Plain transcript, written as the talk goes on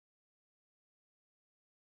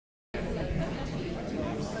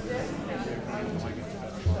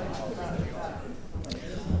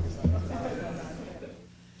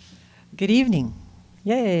Good evening.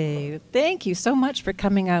 Yay. Thank you so much for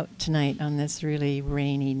coming out tonight on this really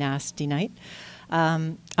rainy, nasty night.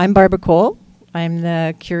 I'm Barbara Cole. I'm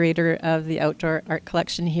the curator of the Outdoor Art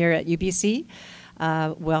Collection here at UBC.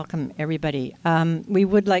 Welcome, everybody. We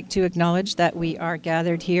would like to acknowledge that we are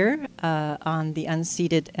gathered here on the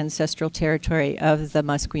unceded ancestral territory of the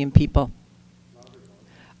Musqueam people.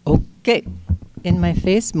 Okay. In my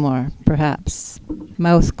face more, perhaps.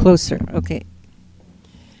 Mouth closer. Okay.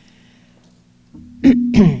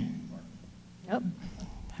 Yep.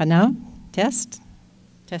 Now, test.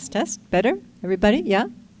 Test, test. Better? Everybody? Yeah?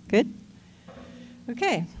 Good?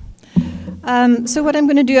 Okay. So what I'm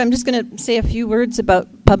going to do, I'm just going to say a few words about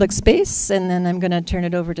public space, and then I'm going to turn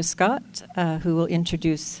it over to Scott, who will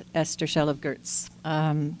introduce Esther Shalev-Gerz.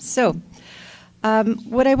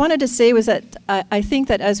 What I wanted to say was that I think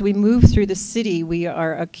that as we move through the city, we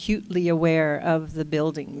are acutely aware of the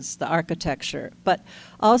buildings, the architecture, but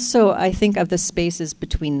also I think of the spaces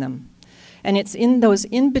between them. And it's in those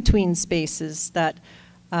in-between spaces that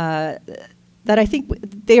I think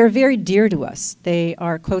they are very dear to us. They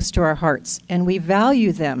are close to our hearts, and we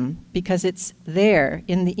value them because it's there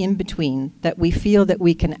in the in-between that we feel that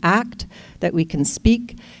we can act, that we can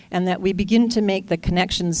speak, and that we begin to make the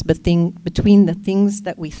connections between the things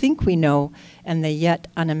that we think we know and the yet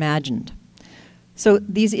unimagined. So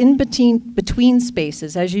these in-between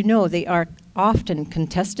spaces, as you know, they are often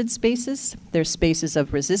contested spaces. They're spaces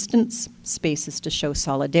of resistance, spaces to show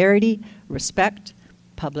solidarity, respect,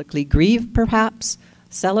 publicly grieve, perhaps,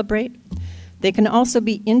 celebrate. They can also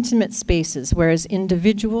be intimate spaces, where as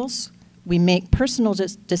individuals, we make personal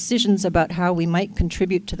decisions about how we might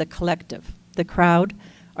contribute to the collective, the crowd,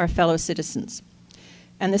 our fellow citizens.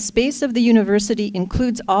 And the space of the university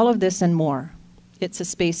includes all of this and more. It's a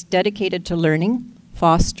space dedicated to learning,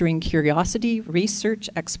 fostering curiosity, research,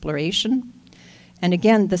 exploration. And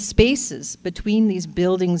again, the spaces between these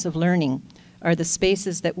buildings of learning are the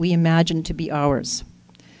spaces that we imagine to be ours.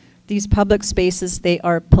 These public spaces, they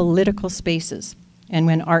are political spaces. And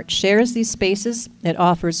when art shares these spaces, it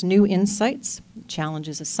offers new insights,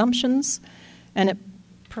 challenges assumptions, and it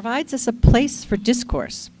provides us a place for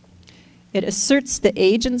discourse. It asserts the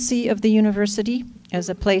agency of the university as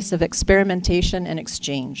a place of experimentation and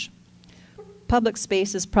exchange. Public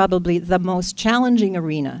space is probably the most challenging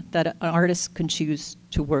arena that an artist can choose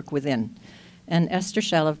to work within. And Esther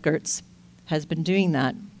Shalev-Gerz has been doing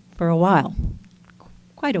that for a while.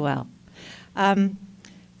 Quite a while.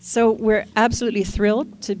 So we're absolutely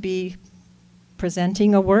thrilled to be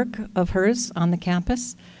presenting a work of hers on the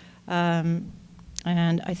campus. And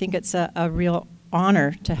I think it's a real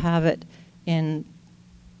honor to have it in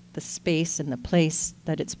the space and the place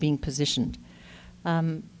that it's being positioned.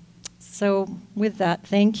 So with that,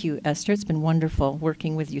 thank you, Esther. It's been wonderful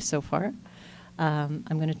working with you so far. I'm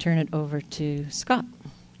going to turn it over to Scott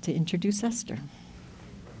to introduce Esther.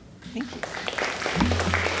 Thank you.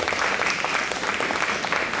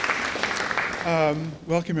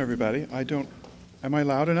 Welcome, everybody. Am I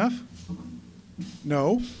loud enough?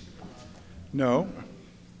 No? No?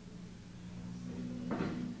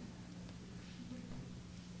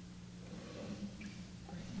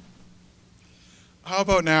 How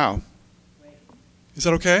about now? Is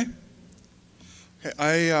that okay? Okay,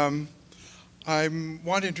 I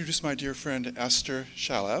want to introduce my dear friend Esther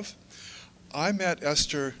Shalev. I met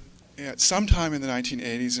Esther sometime in the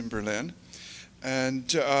 1980s in Berlin,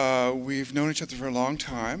 and we've known each other for a long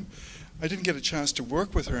time. I didn't get a chance to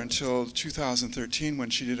work with her until 2013 when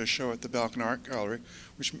she did a show at the Belkin Art Gallery,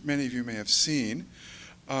 which many of you may have seen.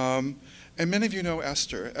 And many of you know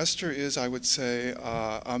Esther. Esther is, I would say,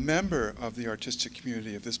 a member of the artistic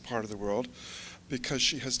community of this part of the world because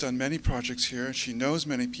she has done many projects here. She knows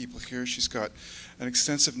many people here. She's got an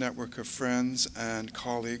extensive network of friends and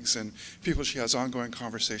colleagues and people she has ongoing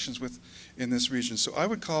conversations with in this region. So I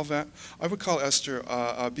would call Esther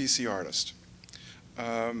a BC artist.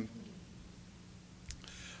 I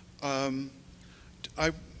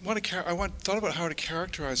thought about how to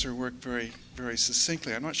characterize her work very, very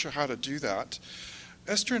succinctly. I'm not sure how to do that.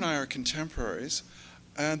 Esther and I are contemporaries,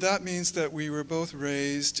 and that means that we were both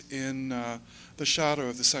raised in the shadow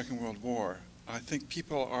of the Second World War. I think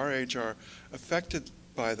people our age are affected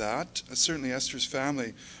by that. Certainly Esther's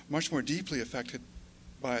family, much more deeply affected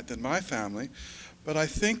by it than my family. But I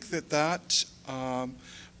think that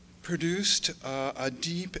produced a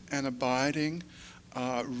deep and abiding,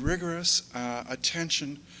 rigorous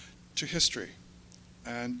attention to history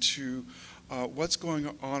and to what's going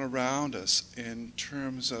on around us in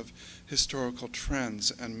terms of historical trends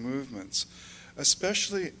and movements,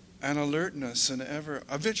 especially an alertness and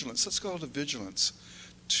a vigilance, let's call it a vigilance,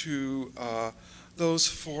 to those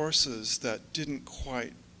forces that didn't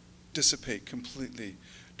quite dissipate completely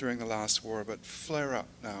during the last war, but flare up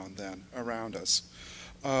now and then around us.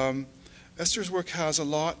 Esther's work has a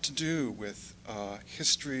lot to do with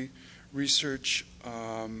history, research,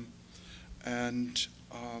 and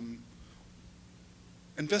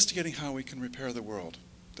investigating how we can repair the world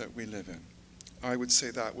that we live in. I would say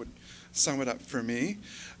that would sum it up for me.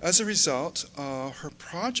 As a result, her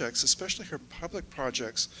projects, especially her public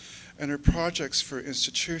projects and her projects for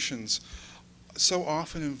institutions, so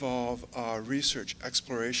often involve research,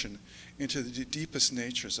 exploration into the deepest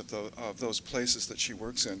natures of those places that she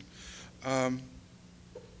works in.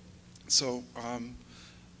 So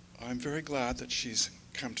I'm very glad that she's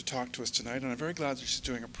come to talk to us tonight, and I'm very glad that she's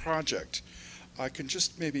doing a project. I can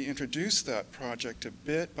just maybe introduce that project a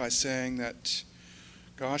bit by saying that,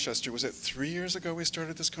 gosh, Esther, was it 3 years ago we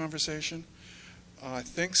started this conversation? I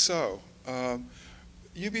think so.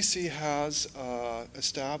 UBC has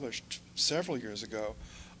established several years ago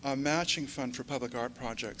a matching fund for public art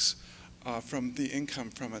projects from the income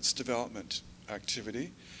from its development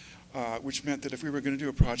activity, which meant that if we were going to do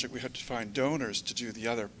a project, we had to find donors to do the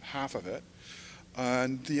other half of it.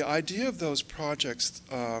 And the idea of those projects,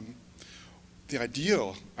 the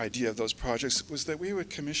ideal idea of those projects was that we would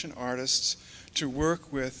commission artists to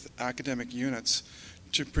work with academic units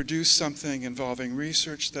to produce something involving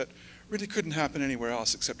research that really couldn't happen anywhere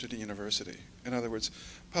else except at a university. In other words,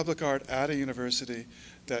 public art at a university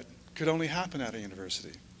that could only happen at a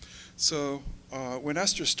university. So when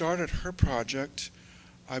Esther started her project,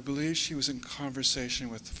 I believe she was in conversation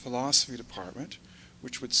with the philosophy department,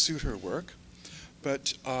 which would suit her work.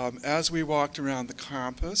 But as we walked around the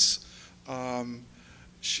campus,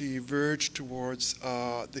 she verged towards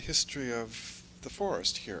the history of the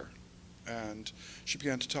forest here. And she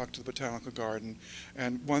began to talk to the botanical garden,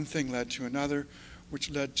 and one thing led to another,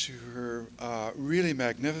 which led to her really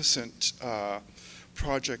magnificent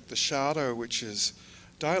project, The Shadow, which is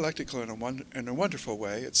dialectical in a wonderful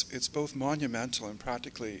way. It's both monumental and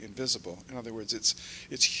practically invisible. In other words,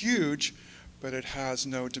 it's huge, but it has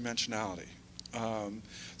no dimensionality.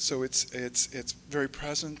 So it's very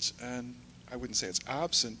present, and I wouldn't say it's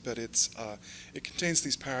absent, but it contains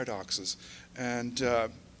these paradoxes, and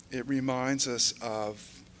it reminds us of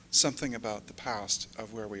something about the past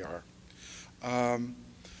of where we are.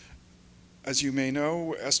 As you may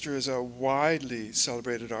know, Esther is a widely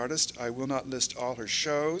celebrated artist. I will not list all her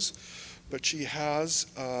shows, but she has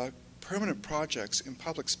permanent projects in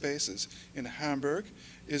public spaces in Hamburg,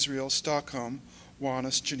 Israel, Stockholm,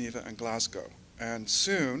 Kaunas, Geneva, and Glasgow. And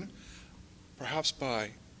soon, perhaps by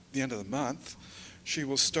the end of the month, she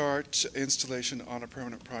will start installation on a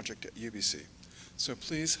permanent project at UBC. So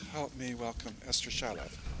please help me welcome Esther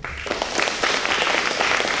Shalev.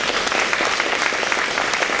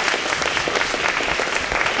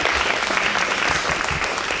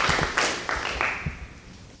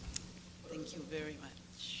 Thank you very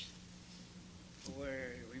much for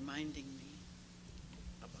reminding me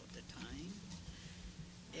about the time.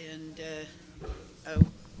 And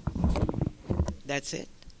that's it.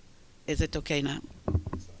 Is it okay now?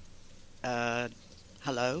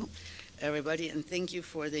 Hello, everybody, and thank you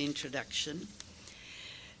for the introduction.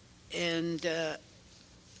 And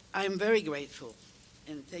I'm very grateful,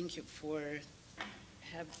 and thank you for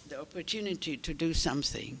have the opportunity to do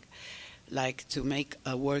something like to make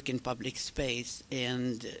a work in public space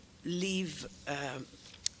and leave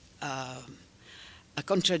a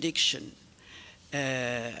contradiction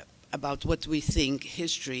about what we think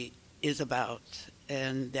history is about,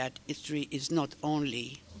 and that history is not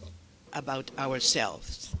only about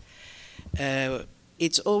ourselves.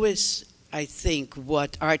 It's always, I think,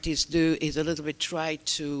 what artists do is a little bit try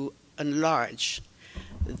to enlarge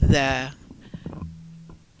the,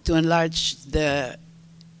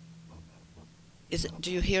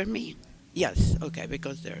 do you hear me? Yes, okay,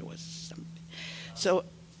 because there was something. So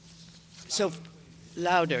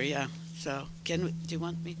louder, yeah. So do you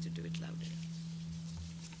want me to do it louder?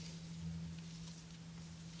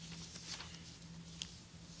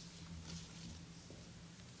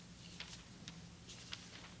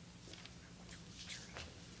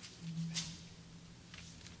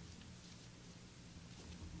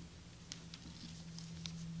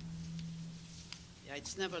 Yeah,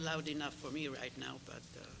 it's never loud enough for me right now, but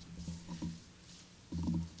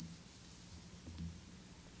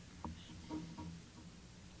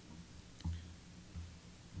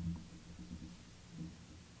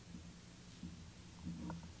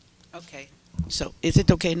okay. So is it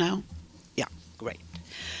okay now? Yeah, great.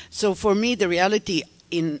 So for me, the reality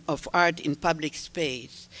of art in public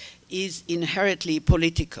space is inherently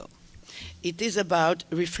political. it is about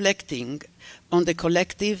reflecting on the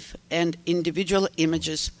collective and individual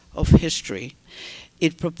images of history.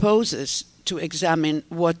 It proposes to examine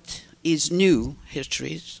what is new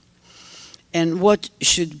histories and what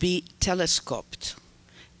should be telescoped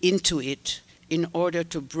into it in order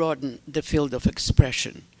to broaden the field of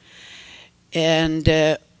expression. And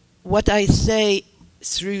what I say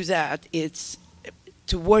through that, it's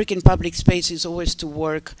to work in public space is always to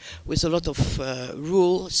work with a lot of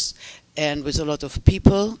rules and with a lot of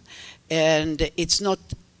people, and it's not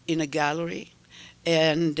in a gallery,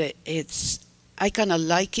 and I kind of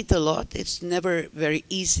like it a lot. It's never very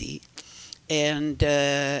easy, and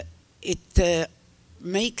it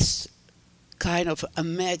makes kind of a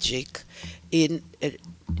magic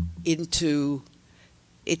into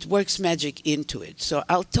it works magic into it. So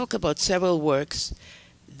I'll talk about several works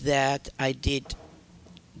that I did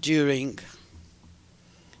during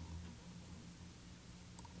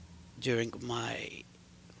my,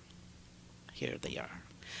 here they are.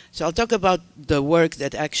 So I'll talk about the work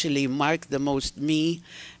that actually marked the most me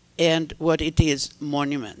and what it is,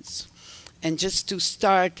 monuments. And just to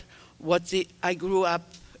start, I grew up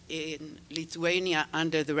in Lithuania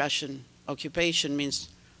under the Russian occupation, means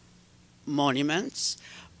monuments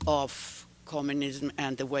of communism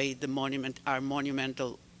and the way the monument are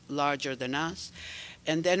monumental, larger than us.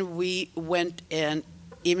 And then we went and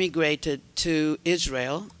immigrated to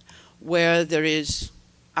Israel, where there is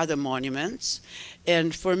other monuments.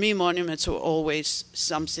 And for me, monuments were always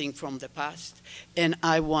something from the past. And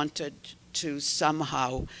I wanted to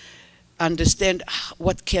somehow understand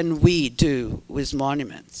what can we do with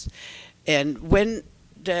monuments. And when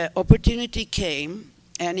the opportunity came,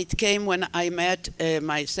 and it came when I met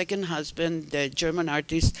my second husband, the German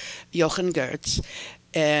artist Jochen Gertz,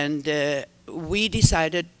 and we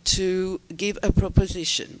decided to give a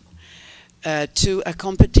proposition to a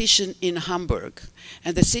competition in Hamburg.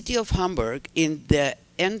 And the city of Hamburg, in the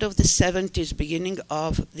end of the 70s, beginning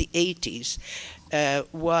of the 80s,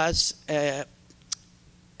 was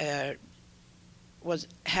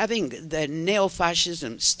having the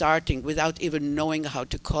neo-fascism starting without even knowing how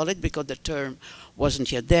to call it, because the term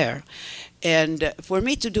wasn't yet there. And for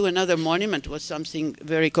me to do another monument was something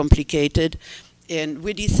very complicated. And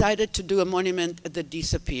we decided to do a monument that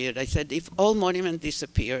disappeared. I said, if all monument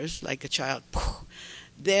disappears, like a child,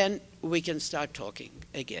 then we can start talking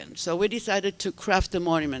again. So we decided to craft a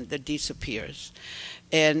monument that disappears.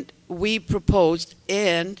 And we proposed,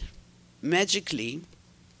 and magically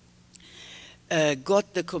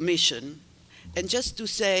got the commission. And just to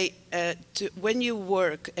say, when you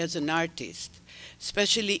work as an artist,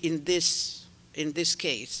 especially in this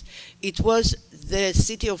case, it was the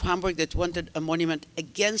city of Hamburg that wanted a monument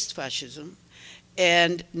against fascism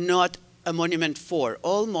and not a monument for.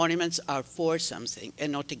 All monuments are for something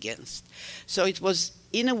and not against. So it was,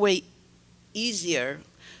 in a way, easier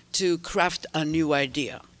to craft a new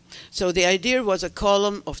idea. So the idea was a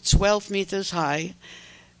column of 12 meters high,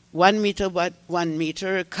 1 meter by 1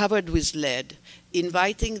 meter, covered with lead,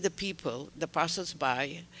 inviting the people, the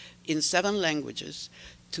passers-by, in 7 languages,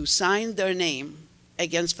 to sign their name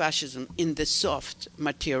against fascism in the soft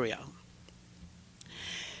material.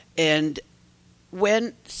 And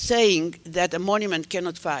when saying that a monument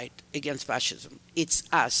cannot fight against fascism, it's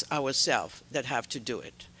us, ourselves, that have to do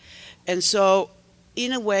it. And so,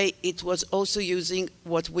 in a way, it was also using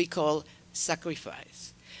what we call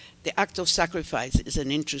sacrifice. The act of sacrifice is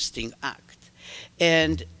an interesting act.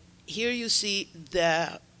 And here you see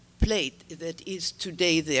the plate that is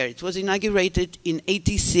today there. It was inaugurated in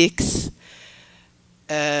 '86.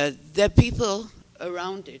 The people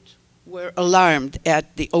around it were alarmed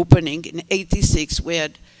at the opening. In '86, we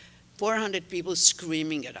had 400 people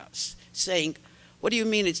screaming at us, saying, what do you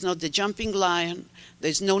mean it's not the jumping lion?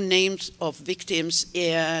 There's no names of victims,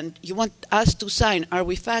 and you want us to sign? Are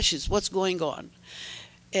we fascists? What's going on?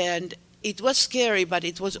 And it was scary, but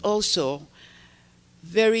it was also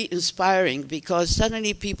very inspiring, because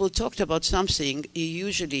suddenly people talked about something it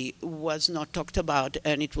usually was not talked about,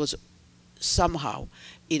 and it was somehow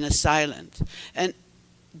in a silence. And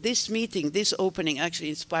this meeting, this opening, actually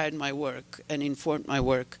inspired my work and informed my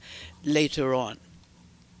work later on.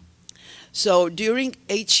 So during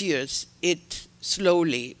 8 years, it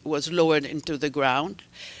slowly was lowered into the ground.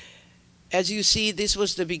 As you see, this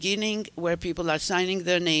was the beginning where people are signing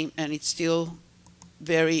their name, and it's still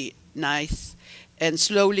very nice. And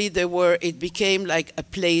slowly it became like a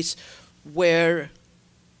place where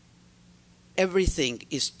everything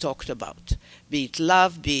is talked about, be it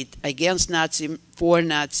love, be it against Nazis, for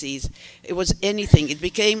Nazis. It was anything. It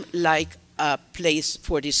became like a place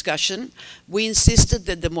for discussion. We insisted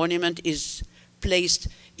that the monument is placed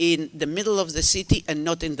in the middle of the city and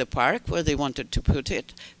not in the park where they wanted to put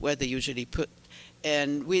it, where they usually put.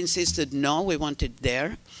 And we insisted, no, we want it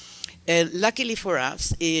there. And luckily for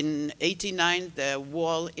us, in '89, the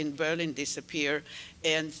wall in Berlin disappeared,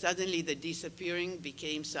 and suddenly the disappearing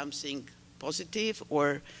became something positive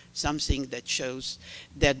or something that shows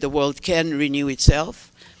that the world can renew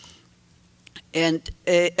itself. And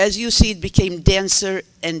as you see, it became denser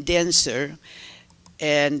and denser.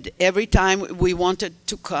 And every time we wanted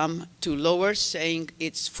to come to lower, saying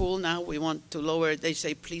it's full now, we want to lower, they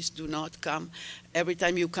say, please do not come. Every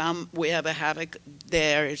time you come, we have a havoc.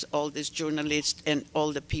 There is all these journalists and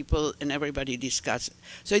all the people and everybody discuss it.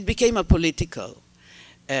 So it became a political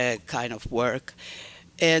kind of work.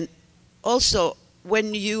 And also,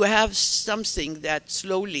 when you have something that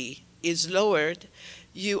slowly is lowered,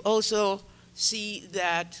 you also see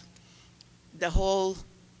that the whole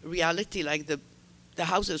reality, like the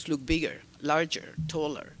houses look bigger, larger,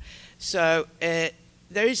 taller. So there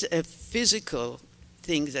is a physical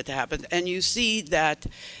thing that happened, and you see that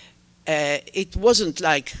it wasn't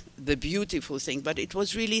like the beautiful thing, but it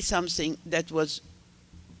was really something that was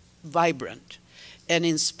vibrant and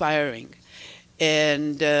inspiring.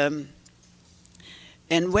 And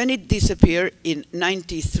when it disappeared in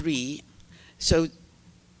 '93, so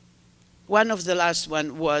one of the last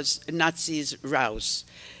one was Nazis' Rouse.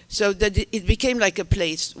 So that it became like a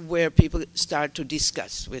place where people start to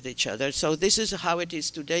discuss with each other. So this is how it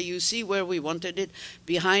is today. You see where we wanted it.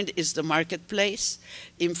 Behind is the marketplace.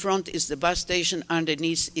 In front is the bus station.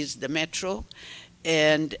 Underneath is the metro.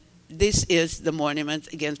 And this is the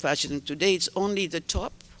monument against fascism. Today it's only the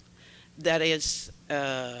top that is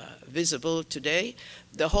visible today.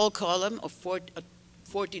 The whole column of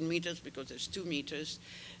 14 meters, because there's 2 meters,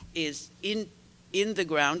 is in the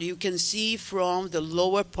ground. You can see from the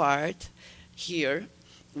lower part here,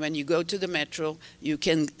 when you go to the metro, you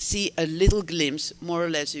can see a little glimpse, more or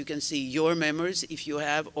less. You can see your memories if you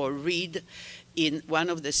have, or read in one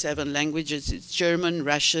of the 7 languages. It's German,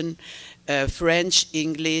 Russian, French,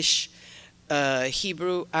 English,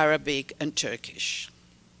 Hebrew, Arabic, and Turkish.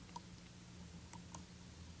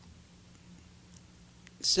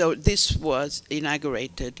 So this was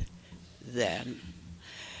inaugurated then.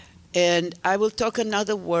 And I will talk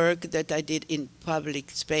another work that I did in public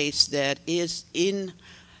space that is in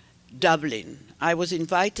Dublin. I was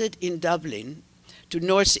invited in Dublin to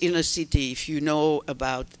North Inner City, if you know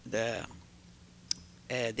about the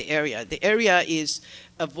area. The area is,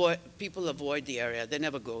 people avoid the area, they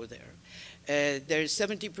never go there. There's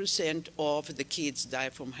 70% of the kids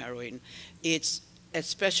die from heroin. It's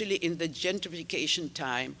especially in the gentrification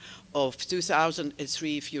time of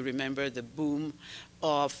 2003, if you remember the boom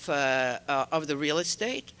of the real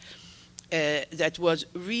estate, that was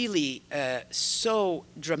really so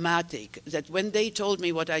dramatic that when they told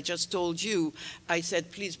me what I just told you, I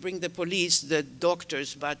said, please bring the police, the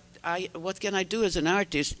doctors, but what can I do as an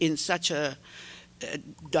artist in such a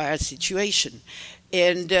dire situation?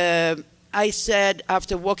 And I said,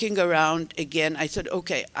 after walking around again, I said,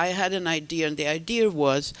 okay, I had an idea, and the idea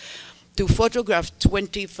was to photograph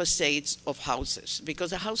 20 facades of houses,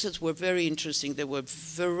 because the houses were very interesting. There were a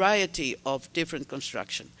variety of different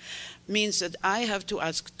construction. Means that I have to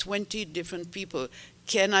ask 20 different people,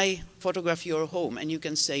 can I photograph your home? And you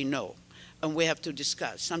can say no. And we have to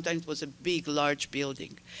discuss. Sometimes it was a big, large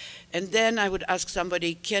building. And then I would ask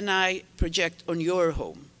somebody, can I project on your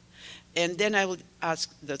home? And then I would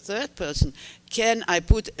ask the third person, can I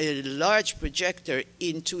put a large projector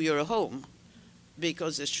into your home?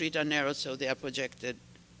 Because the streets are narrow, so they are projected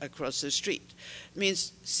across the street.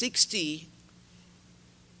 Means 60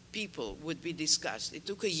 people would be discussed. It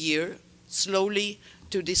took a year, slowly,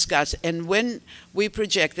 to discuss. And when we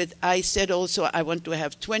projected, I said also I want to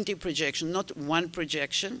have 20 projections, not one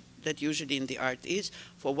projection, that usually in the art is,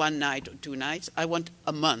 for 1 night or 2 nights. I want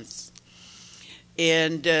a month.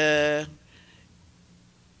 And it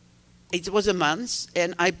was a month,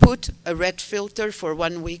 and I put a red filter for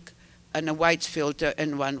 1 week, and a white filter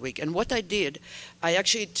in 1 week. And what I did, I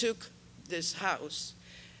actually took this house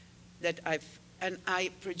and I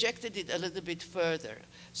projected it a little bit further.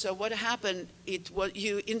 So what happened, it was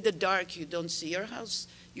in the dark, you don't see your house,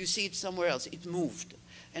 you see it somewhere else. It moved.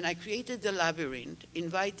 And I created the labyrinth,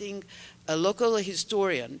 inviting a local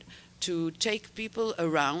historian to take people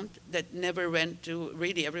around that never went to,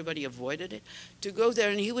 really everybody avoided it, to go there,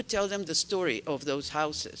 and he would tell them the story of those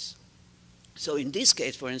houses. So in this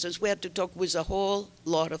case, for instance, we had to talk with a whole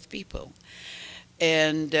lot of people.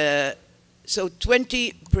 And so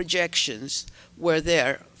 20 projections were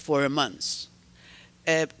there for a month,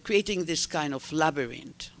 creating this kind of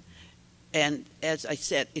labyrinth. And as I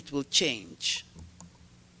said, it will change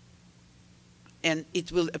and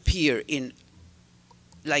it will appear in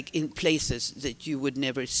places that you would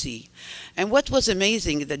never see. And what was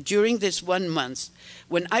amazing that during this 1 month,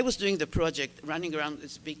 when I was doing the project, running around with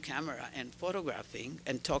this big camera and photographing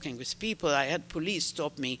and talking with people, I had police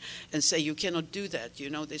stop me and say, you cannot do that.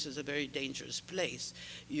 You know, this is a very dangerous place.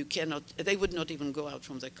 You cannot, they would not even go out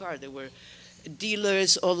from the car. There were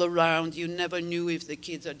dealers all around. You never knew if the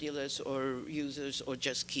kids are dealers or users or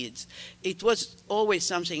just kids. It was always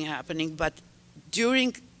something happening, but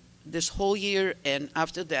during this whole year and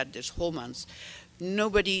after that, this whole month,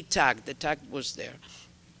 nobody tagged. The tag was there.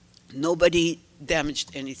 Nobody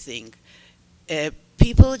damaged anything.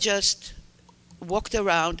 People just walked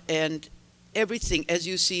around, and everything, as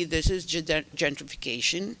you see, this is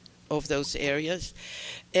gentrification of those areas.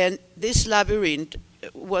 And this labyrinth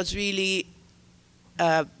was really,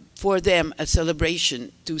 for them, a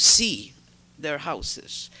celebration to see their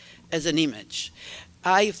houses as an image.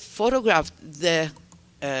 I photographed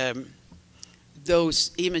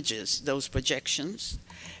those images, those projections.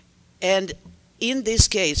 And in this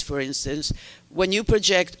case, for instance, when you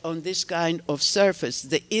project on this kind of surface,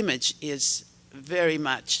 the image is very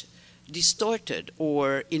much distorted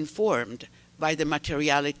or informed by the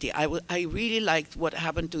materiality. I really liked what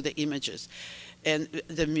happened to the images. And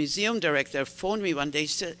the museum director phoned me one day,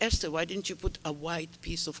 said, Esther, why didn't you put a white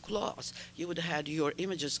piece of cloth? You would have had your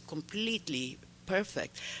images completely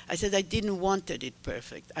perfect. I said I didn't wanted it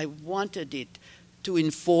perfect. I wanted it to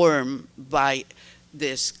inform by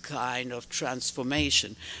this kind of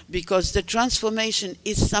transformation, because the transformation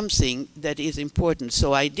is something that is important.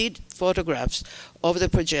 So I did photographs of the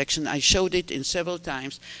projection. I showed it in several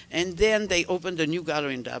times, and then they opened a new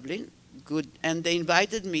gallery in Dublin. Good, and they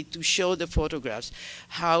invited me to show the photographs,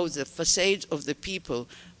 how the facades of the people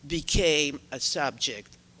became a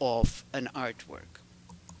subject of an artwork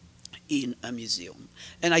in a museum.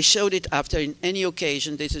 And I showed it after in any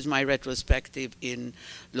occasion. This is my retrospective in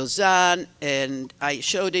Lausanne, and I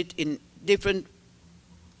showed it in different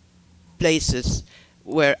places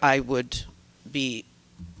where I would be.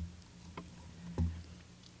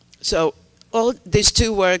 So all these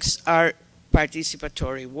two works are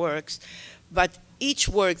participatory works, but each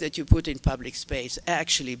work that you put in public space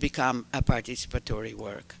actually become a participatory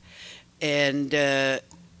work. And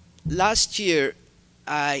last year,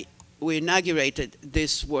 we inaugurated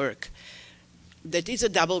this work that is a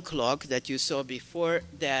double clock that you saw before,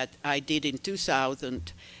 that I did in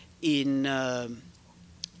 2000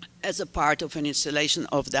 as a part of an installation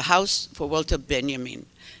of the House for Walter Benjamin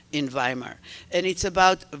in Weimar. And it's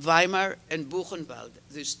about Weimar and Buchenwald,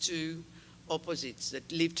 these two opposites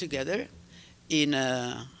that live together in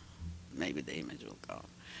maybe the image will come,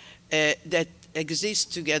 that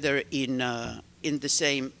exist together in the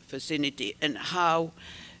same vicinity, and how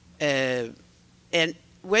and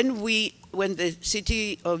when the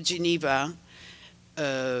city of Geneva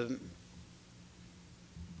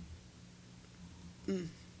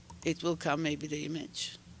it will come, maybe the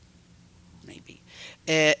image, maybe.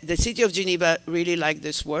 The city of Geneva really liked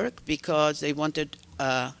this work because they wanted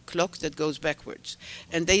a clock that goes backwards.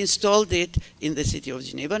 And they installed it in the city of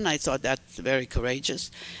Geneva, and I thought that's very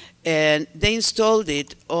courageous. And they installed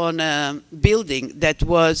it on a building that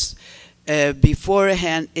was,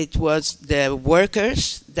 beforehand, it was the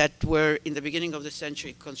workers that were in the beginning of the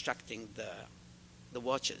century constructing the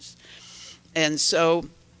watches. And so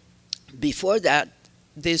before that,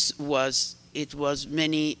 it was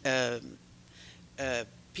many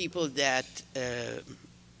people that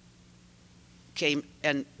came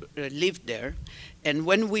and lived there. And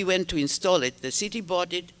when we went to install it, the city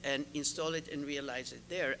bought it and installed it and realized it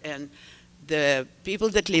there. And the people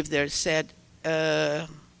that lived there said,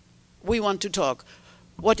 we want to talk.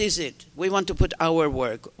 What is it? We want to put our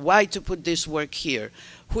work. Why to put this work here?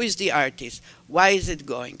 Who is the artist? Why is it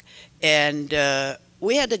going? And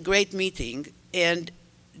we had a great meeting, and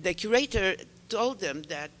the curator told them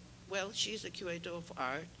that, well, she's a curator of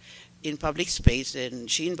art in public space, and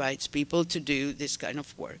she invites people to do this kind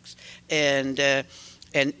of works. And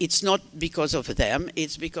it's not because of them,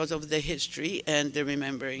 it's because of the history and the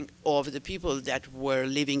remembering of the people that were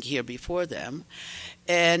living here before them.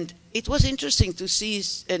 And it was interesting to see,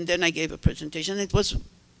 and then I gave a presentation, it was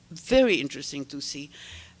very interesting to see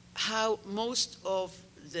how most of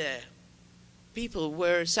the people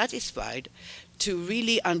were satisfied to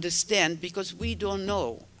really understand, because we don't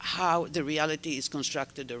know how the reality is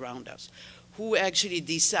constructed around us. Who actually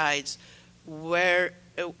decides where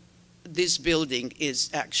this building is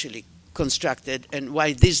actually constructed and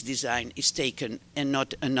why this design is taken and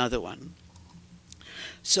not another one.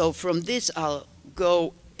 So from this, I'll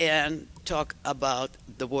go and talk about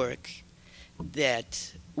the work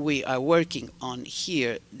that we are working on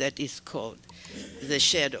here that is called the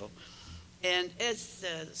shadow. And as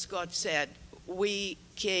Scott said, I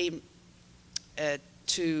came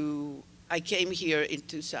here in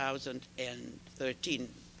 2013,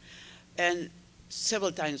 and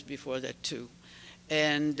several times before that too.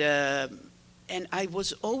 And I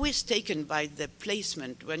was always taken by the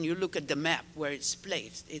placement. When you look at the map where it's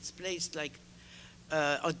placed like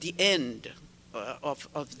at the end of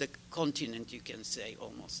the continent, you can say,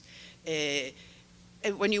 almost.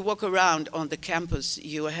 And when you walk around on the campus,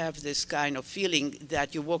 you have this kind of feeling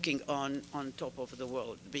that you're walking on top of the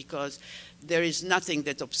world, because there is nothing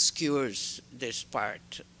that obscures this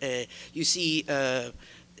part. You see,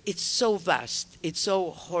 it's so vast, it's so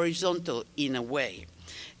horizontal in a way.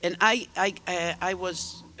 And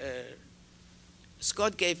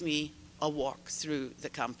Scott gave me a walk through the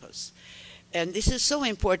campus. And this is so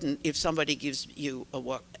important if somebody gives you a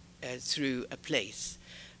walk through a place,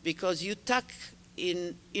 because you tuck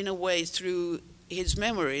in a way through his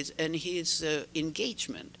memories and his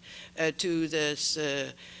engagement to this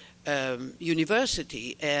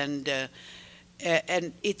university. And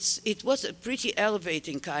it was a pretty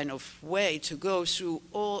elevating kind of way to go through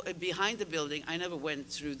all behind the building. I never went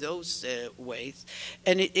through those ways.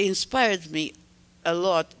 And it inspired me a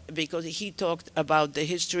lot, because he talked about the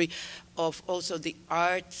history of also the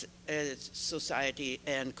art society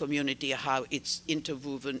and community, how it's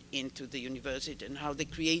interwoven into the university, and how the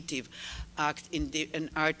creative act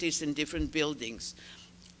and artists in different buildings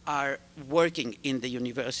are working in the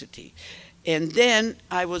university. And then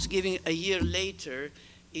I was giving, a year later,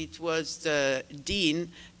 it was the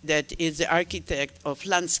dean that is the architect of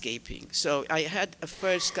landscaping. So I had a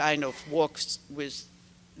first kind of walks with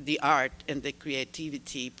the art and the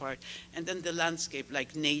creativity part, and then the landscape,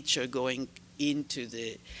 like nature going into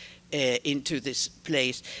this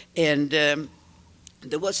place. And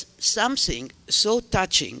there was something so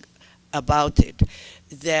touching about it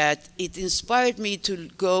that it inspired me to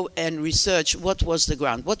go and research what was the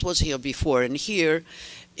ground, what was here before. And here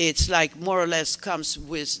it's like more or less comes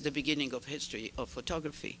with the beginning of history of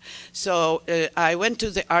photography. So I went to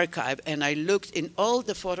the archive and I looked in all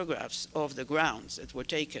the photographs of the grounds that were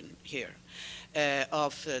taken here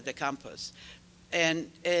of the campus. And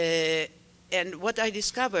what I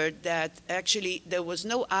discovered, that actually there was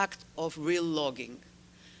no act of real logging.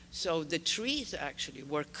 So the trees actually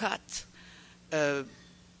were cut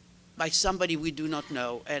by somebody we do not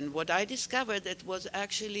know. And what I discovered, that was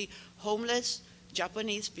actually homeless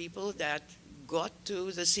Japanese people that got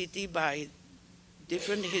to the city by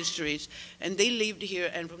different histories, and they lived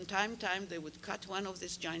here, and from time to time they would cut one of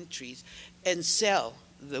these giant trees and sell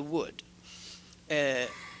the wood.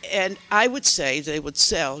 And I would say they would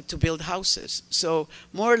sell to build houses. So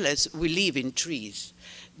more or less we live in trees.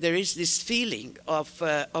 There is this feeling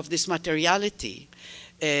of this materiality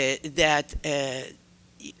that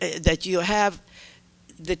you have.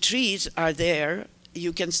 The trees are there.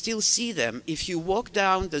 You can still see them. If you walk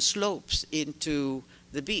down the slopes into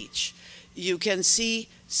the beach, you can see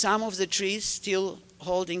some of the trees still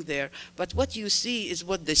holding there. But what you see is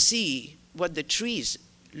what the trees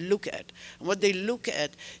look at. And what they look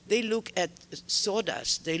at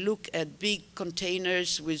sawdust. They look at big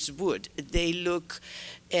containers with wood. They look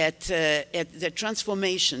at the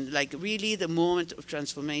transformation, like really the moment of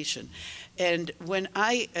transformation. And when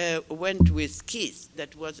I went with Keith,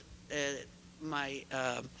 that was my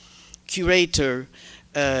curator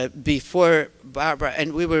before Barbara,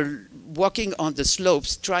 and we were walking on the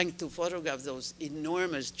slopes trying to photograph those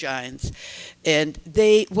enormous giants. And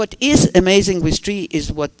what is amazing with tree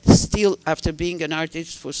is what still, after being an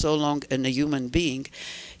artist for so long and a human being,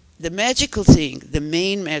 the magical thing, the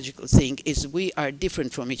main magical thing, is we are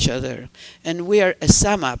different from each other, and we are a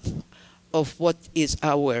sum up of what is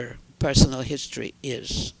our personal history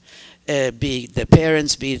is. Be it the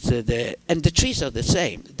parents, be it and the trees are the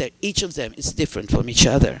same. Each of them is different from each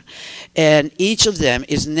other. And each of them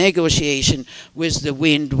is negotiation with the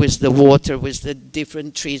wind, with the water, with the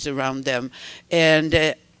different trees around them.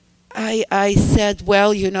 And I said,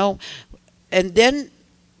 well, and then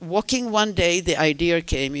walking one day, the idea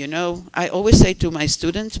came, I always say to my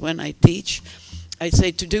students when I teach, I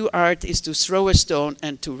say to do art is to throw a stone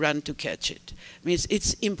and to run to catch it. It means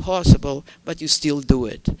it's impossible, but you still do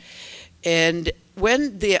it. And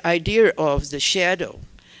when the idea of the shadow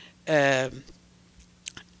kind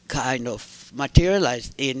of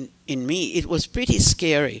materialized in me, it was pretty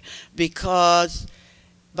scary,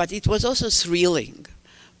 but it was also thrilling,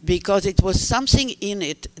 because it was something in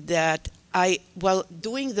it that while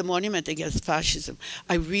doing the monument against fascism,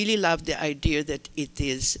 I really loved the idea that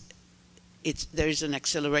there is an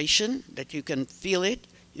acceleration, that you can feel it,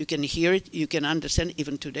 You can hear it, you can understand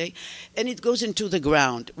even today. And it goes into the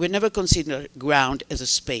ground. We never consider ground as a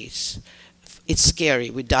space. It's scary.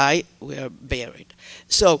 We die, we are buried.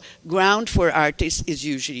 So ground for artists is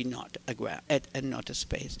usually not a ground and not a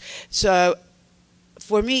space. So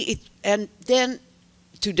for me, and then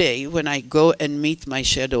today when I go and meet my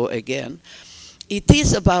shadow again, it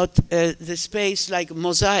is about the space like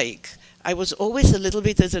mosaic. I was always a little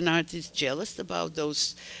bit as an artist jealous about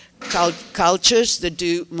those cultures that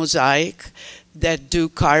do mosaic, that do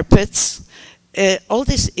carpets, all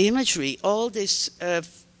this imagery, all this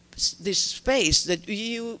space that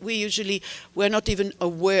we're not even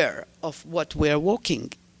aware of what we're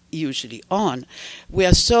walking usually on. We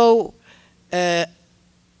are so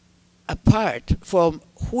apart from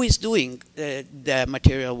who is doing the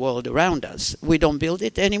material world around us. We don't build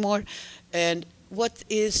it anymore. And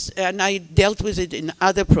I dealt with it in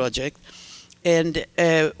other projects. And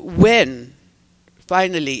when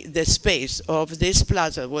finally the space of this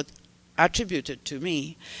plaza was attributed to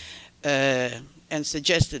me and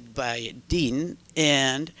suggested by Dean,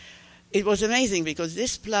 and it was amazing because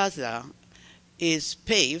this plaza is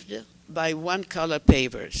paved by one-color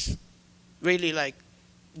pavers, really like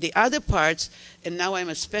the other parts. And now I'm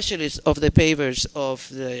a specialist of the pavers of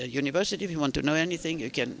the university. If you want to know anything, you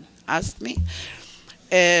can ask me.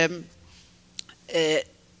 And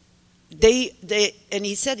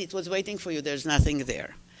he said it was waiting for you. There's nothing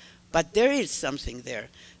there, but there is something there.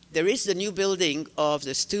 There is the new building of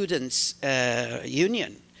the Students'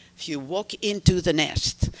 Union. If you walk into the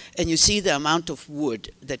nest and you see the amount of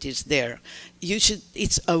wood that is there,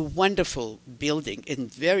 it's a wonderful building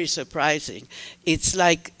and very surprising. It's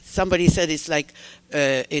like, somebody said it's like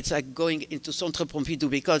going into Centre Pompidou,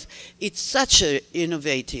 because it's such an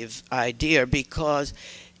innovative idea, because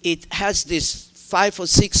it has this 5 or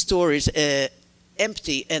 6 stories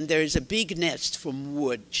empty, and there is a big nest from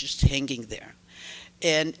wood just hanging there.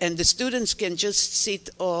 And the students can just sit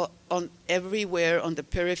on everywhere on the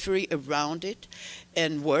periphery around it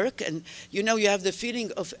and work. And you have the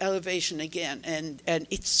feeling of elevation again. And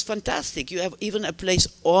it's fantastic. You have even a place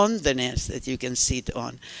on the nest that you can sit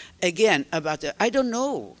on. Again, I don't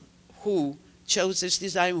know who chose this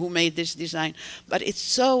design, who made this design, but it's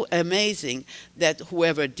so amazing that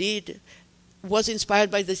whoever did was inspired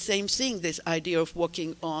by the same thing, this idea of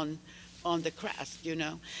walking on the crust,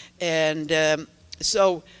 And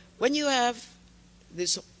so when you have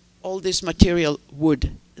all this material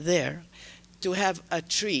wood there, to have a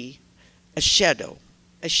tree, a shadow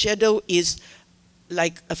is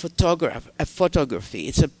like a photography.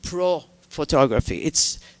 It's a pro-photography.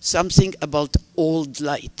 It's something about old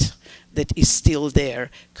light that is still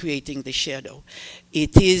there, creating the shadow.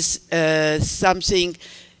 It is something,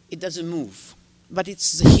 it doesn't move, but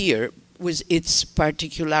it's here with its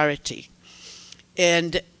particularity.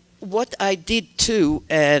 And what I did too,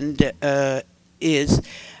 is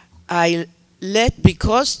I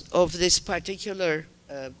because of this particular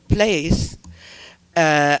place,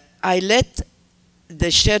 I let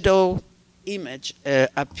the shadow image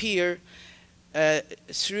appear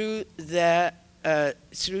through the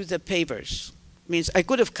pavers. Means I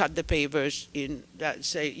could have cut the pavers in that,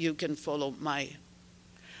 say you can follow my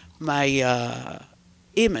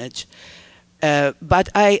image, but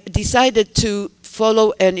I decided to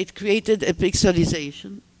follow, and it created a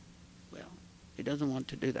pixelization. Well, it doesn't want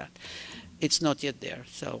to do that. It's not yet there,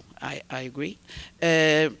 so I agree.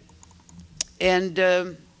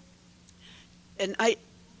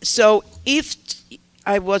 So if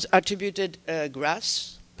I was attributed a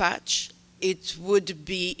grass patch, it would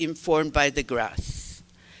be informed by the grass.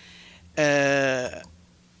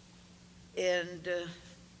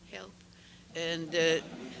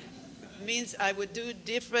 Means I would do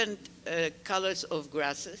different colors of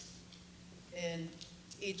grasses, and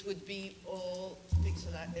it would be all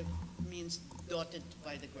pixelated, means dotted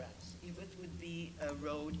by the grass. If it would be a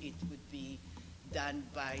road, it would be done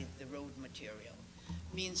by the road material.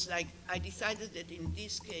 Means like I decided that in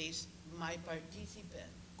this case, my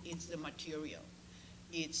participant, it's the material.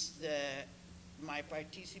 My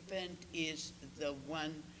participant is the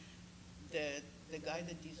one, the guy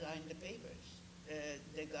that designed the pavers.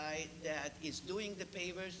 The guy that is doing the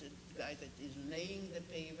pavers, the guy that is laying the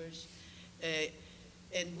pavers.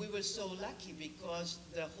 And we were so lucky because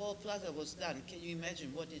the whole plaza was done. Can you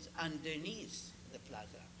imagine what is underneath the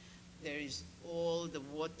plaza? There is all the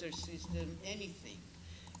water system, anything.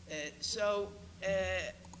 So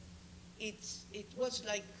it was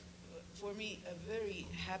like, for me, a very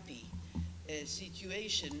happy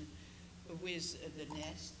situation with the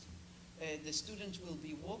nest. The students will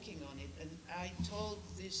be walking on it. And I told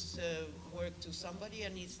this work to somebody,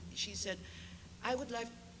 and she said, I would like,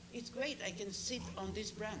 it's great, I can sit on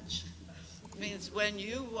this branch. Means when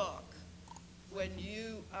you walk, when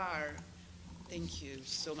you are, thank you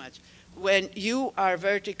so much, when you are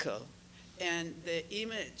vertical and the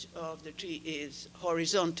image of the tree is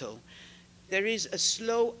horizontal, there is a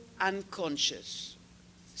slow unconscious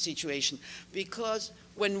situation, because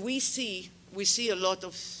when we see a lot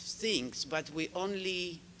of things, but we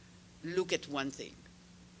only look at one thing,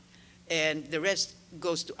 and the rest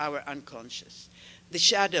goes to our unconscious. The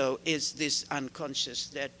shadow is this unconscious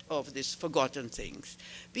that of these forgotten things,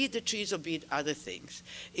 be it the trees or be it other things.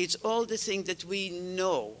 It's all the things that we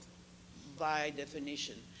know by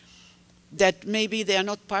definition, that maybe they are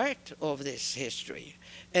not part of this history.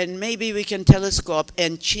 And maybe we can telescope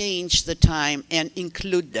and change the time and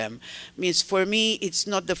include them. Means for me, it's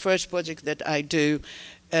not the first project that I do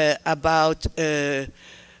about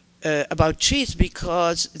trees,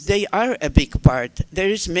 because they are a big part. There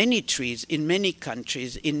is many trees in many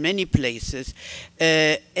countries, in many places,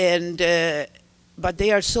 but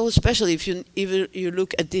they are so special. If you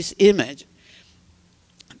look at this image,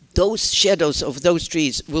 those shadows of those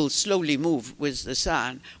trees will slowly move with the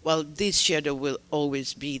sun, while this shadow will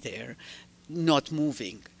always be there, not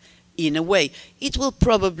moving. In a way, it will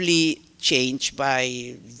probably change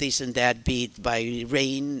by this and that, be it by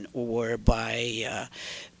rain or by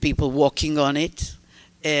people walking on it,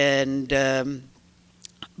 and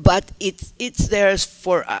but it's there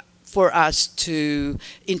for us to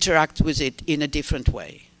interact with it in a different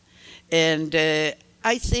way, and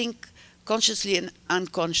I think consciously and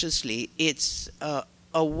unconsciously, it's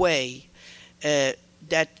a way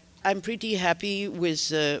that I'm pretty happy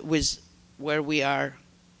with where we are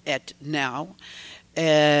at now,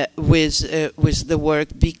 with the work,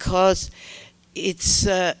 because it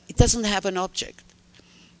doesn't have an object.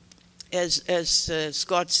 As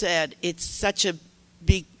Scott said, it's such a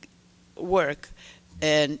big work,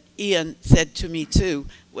 and Ian said to me too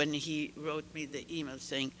when he wrote me the email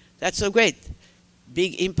saying, "That's so great.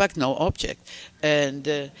 Big impact, no object." And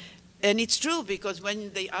it's true, because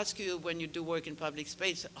when they ask you, when you do work in public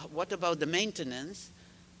space, what about the maintenance?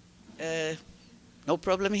 No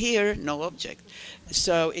problem here, no object.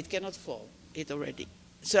 So it cannot fall, it already.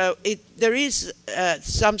 So there is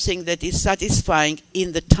something that is satisfying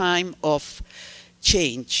in the time of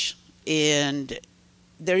change. And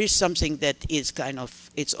there is something that is kind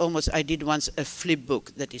of, it's almost, I did once a flip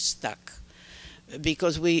book that is stuck.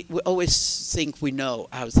 Because we always think we know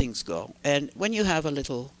how things go. And when you have a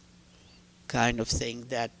little kind of thing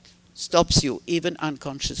that stops you, even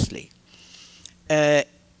unconsciously,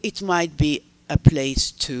 it might be a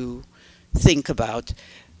place to think about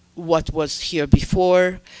what was here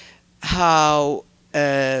before, how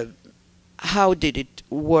did it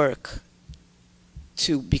work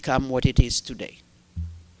to become what it is today.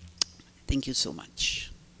 Thank you so much.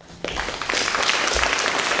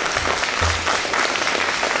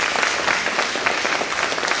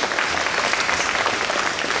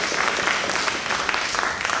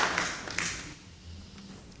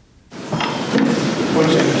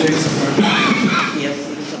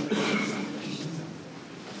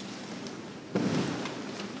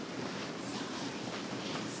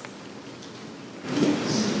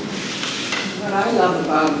 What I love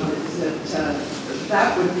about it is that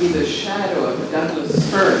that would be the shadow of a Douglas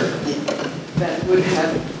fir that would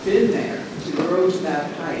have been there to grow to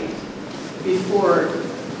that height before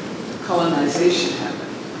colonization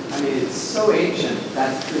happened. I mean, it's so ancient,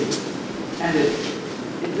 that tree. And it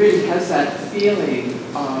really has that feeling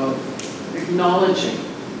of acknowledging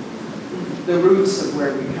the roots of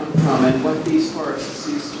where we come from and what these forests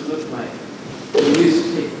used to look like. It used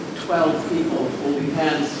to take 12 people holding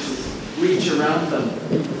hands to reach around them.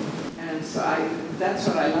 And so that's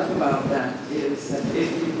what I love about that, is that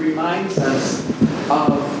it reminds us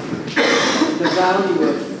of the value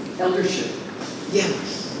of eldership.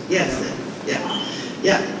 Yes, yes,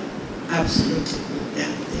 yeah, absolutely.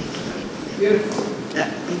 Yeah, thank you. Beautiful. Yeah,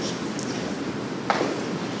 thank you.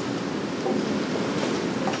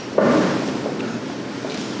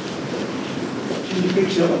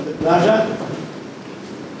 Picture of the plaza.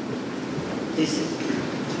 This is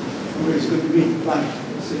Where it's going to be like.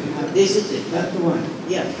 So you have this is it. That's the one.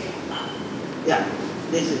 Yeah. Yeah.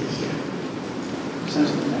 This is it here. Sounds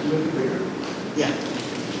like a little bigger. Yeah.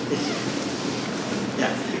 This is it. Yeah.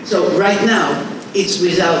 So right now it's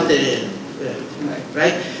without the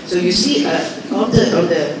right. So you see on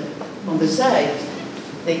the side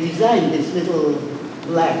they designed this little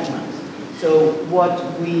black one. So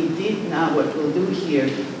what we did now, what we'll do here,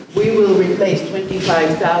 we will replace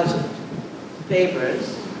 25,000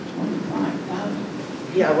 papers. 25,000.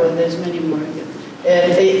 Yeah, well, there's many more here.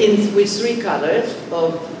 And with 3 colors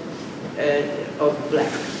of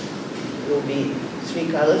black. It will be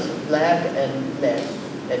 3 colors, black and lead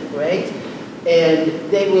and gray, and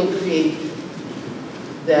they will create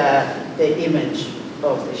the image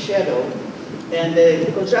of the shadow. And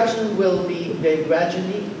the construction will be very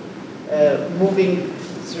gradually moving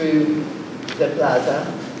through the plaza,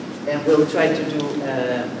 and we'll try to do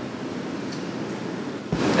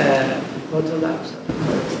photo labs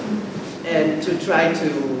and to try to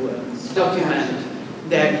document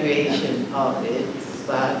their creation of it.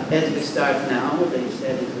 But as we start now, they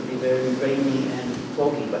said it will be very rainy and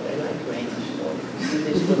foggy, but I like rain and fog.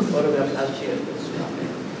 This was photographed last year.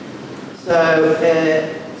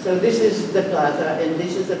 So this is the plaza, and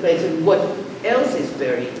this is the place. And what else is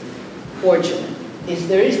very fortunate is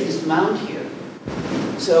there is this mount here.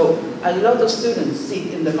 So a lot of students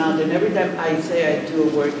sit in the mount, and every time I say I do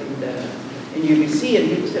a work in UBC, and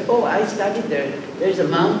people say, oh, I studied there. There's a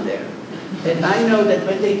mount there. And I know that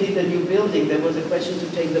when they did the new building, there was a question to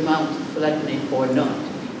take the mount flattening or not.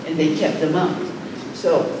 And they kept the mount.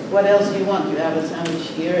 So what else do you want? You have a sandwich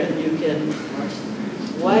here, and you can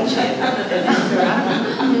watch it and interact.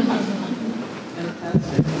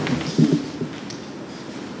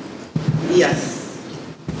 Yes.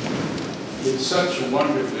 It's such a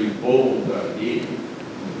wonderfully bold idea.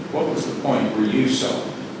 What was the point where you saw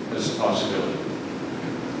as a possibility?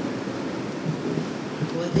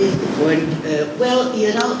 What is the point? Well,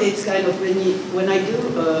 you know, it's kind of when I do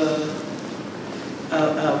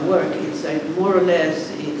work, it's like more or less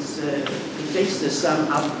it takes the sum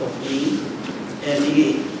up of me, and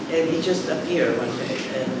it just appeared one day,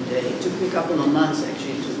 and it took me a couple of months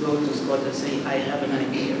actually to go to Scott and say I have an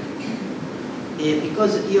idea.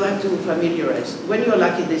 Because you have to familiarize. When you're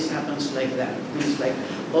lucky, this happens like that. It's like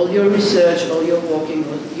all your research, all your walking,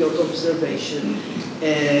 your observation,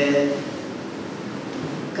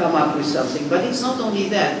 come up with something. But it's not only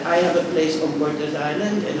that. I have a place on Porter's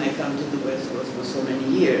Island, and I come to the West Coast for so many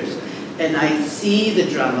years. And I see the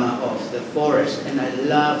drama of the forest, and I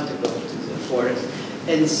love to go to the forest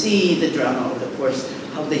and see the drama of the forest,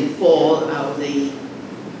 how they fall, how they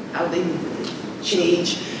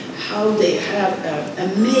change, how they have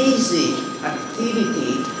an amazing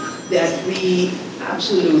activity that we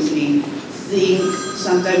absolutely think,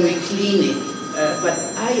 sometimes we clean it, but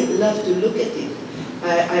I love to look at it.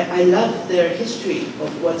 I love their history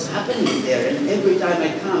of what's happening there, and every time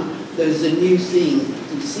I come, there's a new thing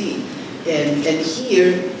to see. And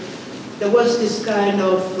here, there was this kind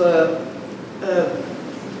of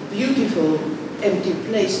beautiful empty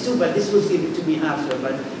place too, but this was given to me after.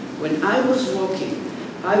 But when I was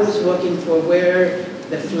walking for where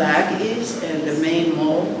the flag is and the main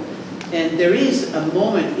mall, and there is a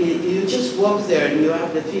moment, you just walk there and you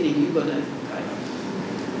have the feeling you're gonna kind of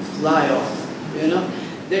fly off, you know?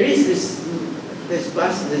 There is this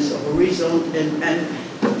vastness of horizon, and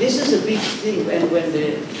this is a big thing when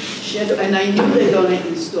the shadow, and I knew they're gonna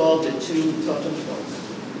install the 2 totem poles.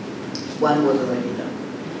 One was already done.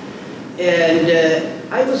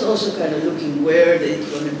 And I was also kind of looking where it's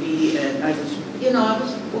gonna be, and I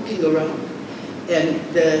was walking around, and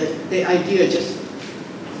the idea just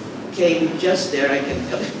came just there, I can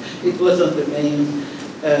tell you. It was on the main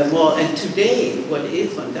mall, and today, what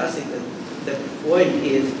is fantastic, the point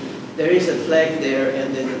is, there is a flag there,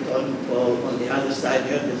 and then the totem pole on the other side.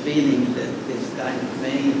 You have the feeling that this kind of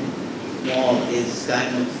main mall is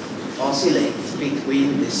kind of oscillates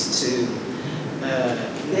between these 2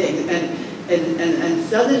 things, and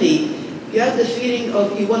suddenly, you have the feeling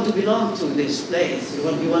of you want to belong to this place,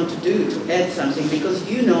 what you want to do, to add something, because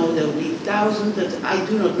you know there will be thousands that I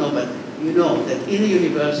do not know, but you know that in the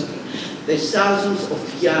university, there's thousands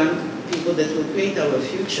of young people that will create our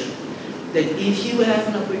future, that if you have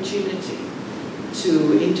an opportunity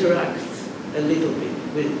to interact a little bit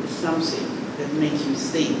with something that makes you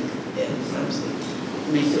think, and something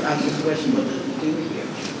that makes you ask the question, what do we do here?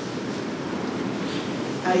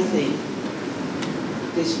 I think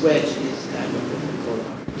this wedge is kind of difficult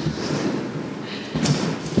art.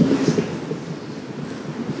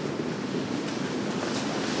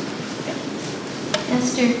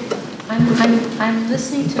 Esther, I'm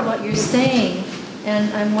listening to what you're saying,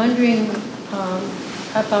 and I'm wondering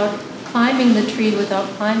about climbing the tree without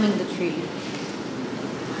climbing the tree.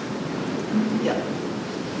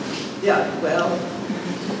 Yeah, well,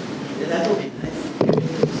 that would be nice.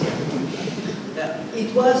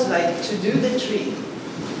 It was like to do the tree.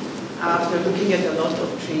 After looking at a lot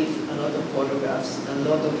of trees, a lot of photographs, a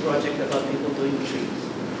lot of projects about people doing trees,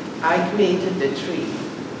 I created the tree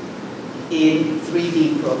in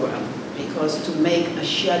 3D program, because to make a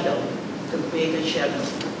shadow, to create a shadow,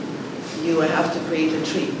 you have to create a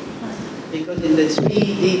tree. Because in the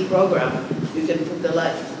 3D program, you can put the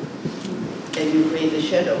light, and you create a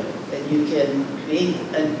shadow, and you can create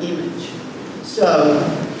an image. So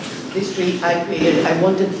this tree I created, I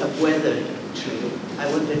wanted a weathered tree. I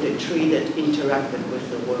wanted a tree that interacted with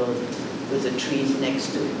the world, with the trees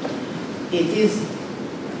next to it. It is,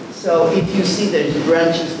 so if you see there's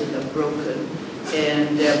branches that are broken,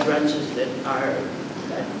 and there are branches that are,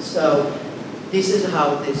 so this is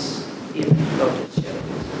how this got its shadow.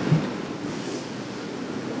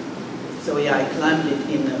 So yeah, I climbed it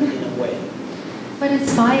in a way. But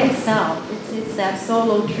it's by itself. It's that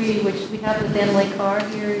solo tree, which we have with Denley Carr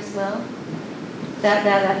here as well.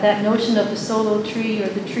 That notion of the solo tree or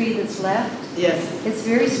the tree that's left. Yes. It's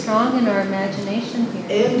very strong in our imagination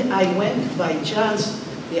here. And I went by chance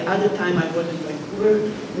the other time I was in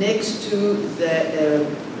Vancouver, next to the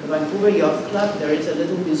Vancouver Yacht Club. There is a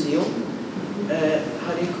little museum.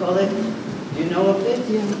 How do you call it? Do you know of it?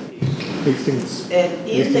 Yeah. Hastings. And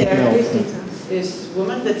in there, this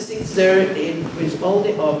woman that sits there with all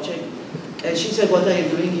the objects. And she said, "What are you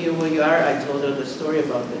doing here where you are?" I told her the story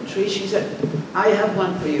about the tree. She said, "I have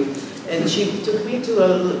one for you." And she took me to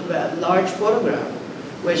a large photograph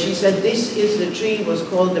where she said, "This is the tree, it was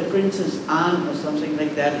called the Princess Anne," or something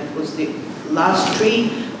like that. It was the last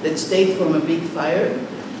tree that stayed from a big fire.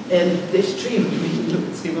 And this tree really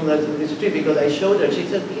looked similar to this tree because I showed her. She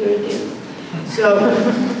said, "Here it is." So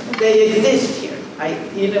they exist here. I,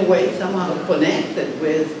 in a way, somehow connected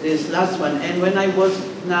with this last one. And when I was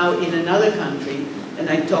now in another country and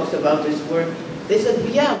I talked about this work, they said,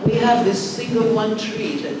 "Yeah, we have this single one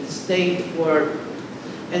tree that stayed for,"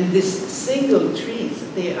 and these single trees,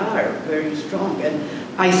 they are very strong. And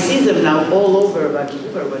I see them now all over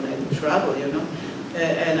Vancouver when I travel, you know.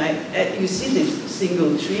 You see this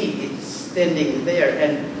single tree, it's standing there.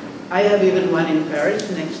 And I have even one in Paris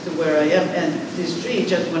next to where I am. And this tree,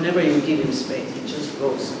 just whenever you give him space, it just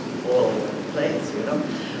goes all over the place, you know.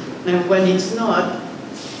 And when it's not,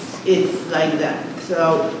 it's like that.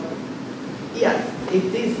 So, yeah,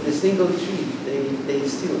 it is the single tree. They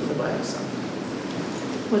still survive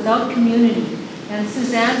somehow. Without community. And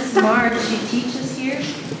Suzanne Smart, she teaches here.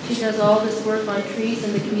 She does all this work on trees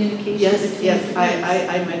and the communication between Yes, trees.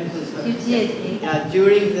 I met with her. You did, eh?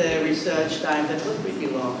 During the research time, that was pretty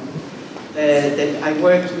long, that I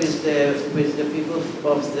worked with the people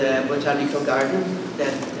of the botanical garden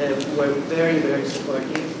that were very, very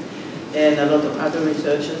supportive, and a lot of other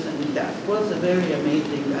researchers, and that was a very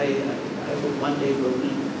amazing. I hope one day we'll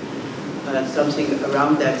meet something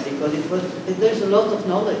around that, because there's a lot of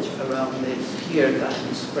knowledge around this here that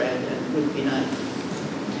is spread, and it would be nice.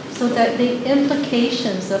 So that the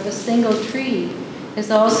implications of a single tree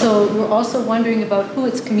is also, we're also wondering about who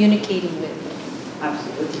it's communicating with.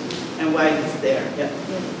 Absolutely. And why it's there, yeah.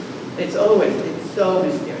 It's so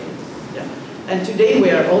mysterious, yeah. And today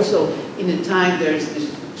we are also in a time, there's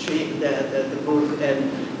this tree, the book,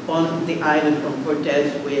 and on the island of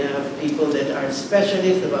Cortez, we have people that are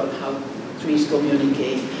specialists about how trees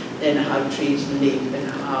communicate and how trees live and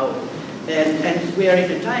how, and we are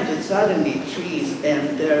in a time that suddenly trees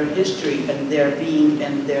and their history and their being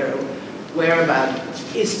and their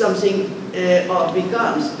whereabouts is something, or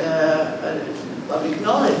becomes public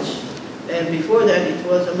knowledge. And before that, it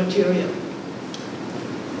was a material.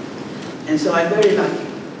 And so I'm very lucky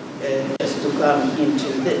just to come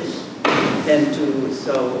into this, and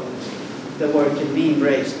so the work can be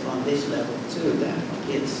embraced on this level too, that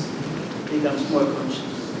it becomes more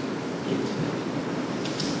conscious. Yes.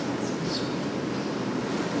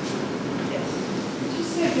 Could you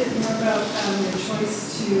say a bit more about your choice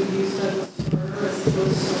to use Douglas fir as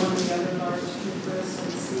opposed to one of the other large coniferous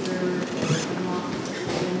like cedar or hemlock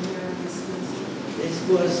in here in this country? This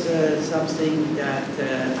was something that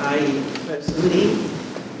I personally,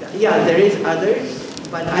 yeah, there is others,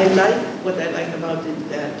 but what I like about it,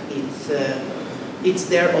 that it's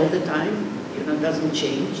there all the time, you know, doesn't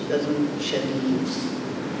change, doesn't shed leaves.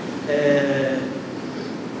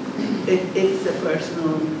 It's a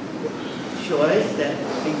personal choice, that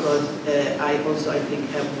because I think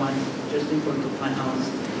have one just in front of my house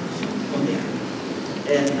on there,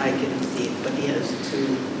 and I can see it, but he has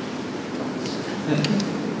two.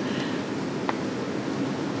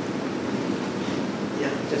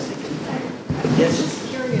 Yeah, just a second. Yes. Just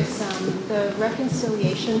curious, the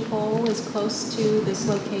reconciliation pole is close to this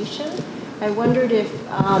location. I wondered if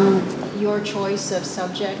your choice of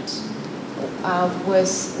subject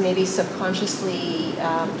was maybe subconsciously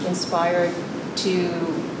inspired to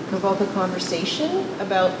provoke a conversation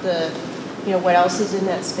about what else is in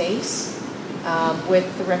that space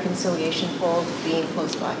with the reconciliation pole being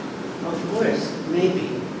close by. Of course, maybe.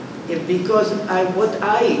 because what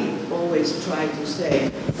I always try to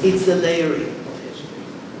say, it's the layering of history.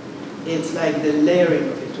 It's like the layering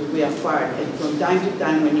of history. We are apart, and from time to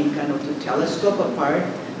time, when you kind of to telescope apart,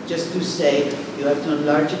 just to say, you have to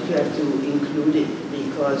enlarge it, you have to include it,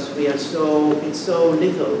 because it's so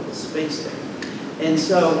little space there. And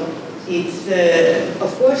so it's,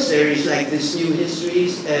 of course, there is like these new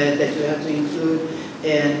histories that you have to include,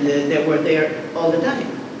 and they were there all the time,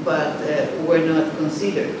 but were not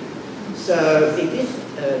considered. So it is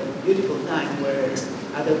a beautiful time where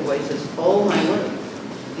other voices, all my work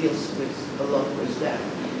deals with a lot with that.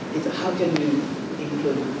 It's how can you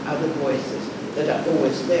include other voices that are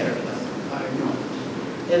always there but are not.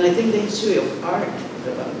 And I think the history of art is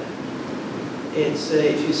about that. It's,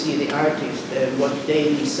 if you see the artist, what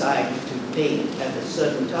they decide to paint at a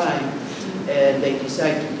certain time, and they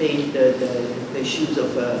decide to paint the shoes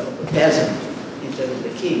of a peasant instead of the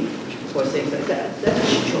king, or things like that.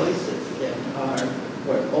 That's choices that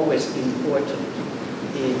were always important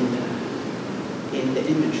in the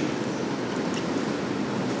imagery.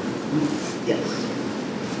 Yes.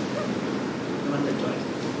 You want the choice?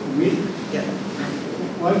 Me? Yeah.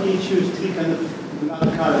 Why do you choose three kind of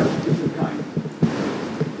another color, different kind?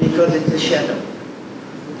 Because it's a shadow.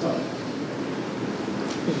 That's all.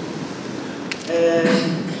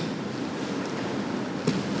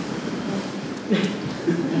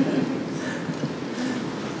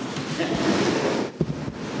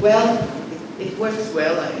 Well, it works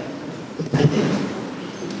well, I think.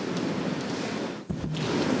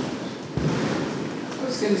 I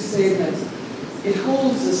was going to say that it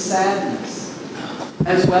holds the sadness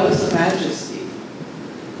as well as the majesty,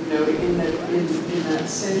 you know, in that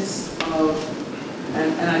sense of,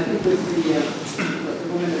 and I think with what the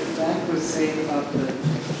woman at the back was saying about the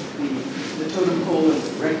totem pole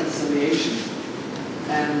of reconciliation,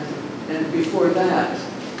 and before that,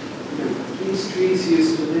 you know, these trees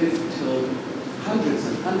used to live till hundreds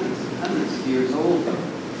and hundreds and hundreds of years old.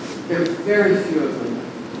 There are very few of them.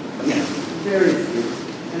 Yeah. Very few.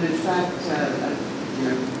 And in fact, you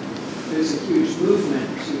know, there's a huge movement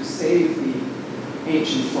to save the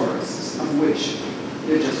ancient forests, of which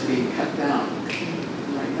they're just being cut down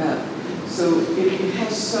like that. So it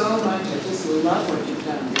has so much. I just love what you've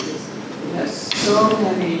done, because it has so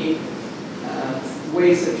many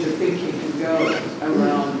ways that your thinking can go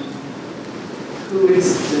around who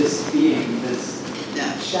is this being, this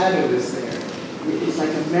shadow is there. It's like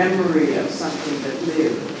a memory of something that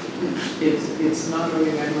lived. It's not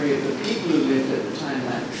only a memory of the people who lived at the time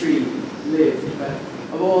that tree lived, but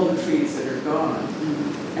of all the trees that are gone,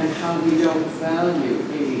 and how we don't value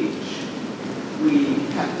age. We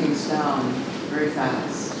cut things down very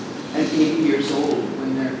fast at 80 years old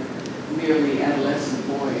when they're merely adolescent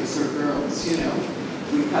boys or girls, you know.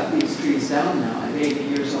 We cut these trees down now at 80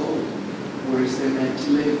 years old, whereas they're meant to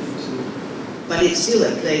live to. But it's still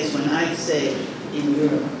a place when I say in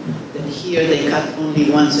Europe that here they cut only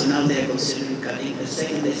once and now they're considering cutting a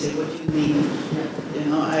second. They say, what do you mean? You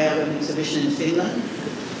know, I have an exhibition in Finland.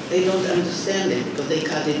 They don't understand it because they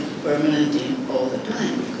cut it permanently all the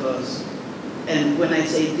time. And when I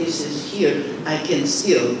say this is here, I can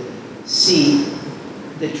still see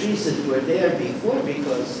the trees that were there before,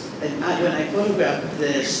 because when I photograph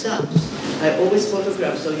the stumps, I always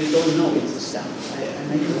photograph so you don't know it's a stump.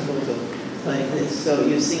 I make a photo like this, so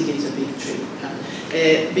you think it's a big tree.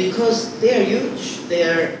 Because they're huge,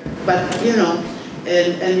 but you know,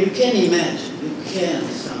 and you can imagine, you can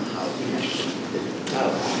somehow imagine the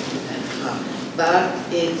tower and how,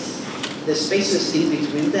 but it's the spaces in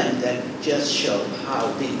between them that just show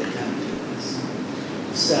how big the country was.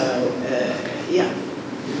 So, yeah.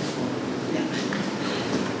 Yeah.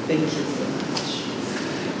 Thank you so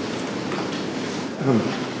much.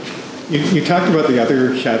 You talked about the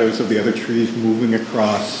other shadows of the other trees moving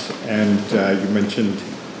across, and you mentioned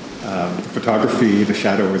photography, the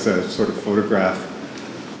shadow as a sort of photograph.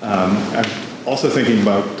 I'm also thinking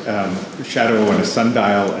about shadow and a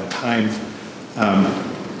sundial and time.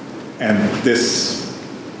 And this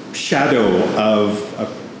shadow of a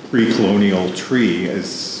pre-colonial tree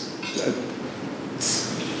is,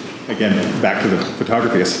 again, back to the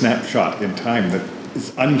photography, a snapshot in time that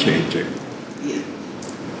is unchanging. Yeah.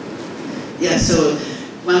 Yeah, so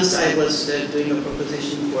once I was doing a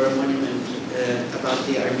proposition for a monument about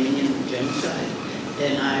the Armenian genocide,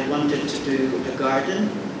 and I wanted to do a garden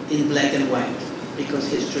in black and white, because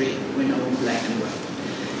history we know in black and white.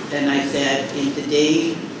 And I said, in the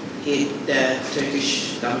day the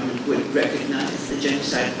Turkish government would recognize the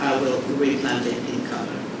genocide, I will replant it in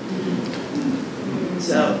color.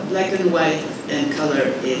 So black and white and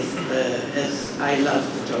color is, as I love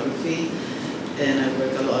photography, and I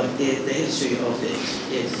work a lot. The history of it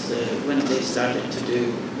is when they started to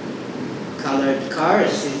do colored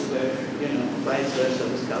cars, is where, vice versa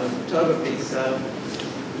was color photography. So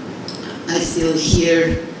I still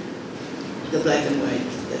hear the black and white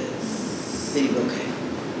thing okay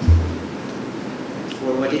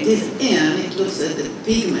for what it is, and it looks that the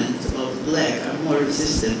pigments of black are more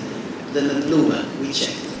resistant than the blue one. We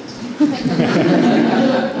checked it.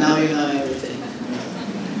 Now you know everything.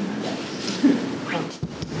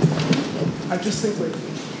 I just think like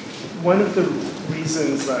one of the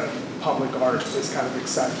reasons that public art is kind of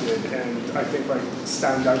accepted, and I think like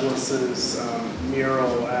Stan Douglas's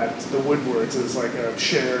mural at the Woodwards is like a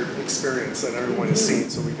shared experience that everyone has seen,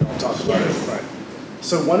 so we can all talk about it. Right.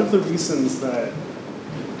 So one of the reasons that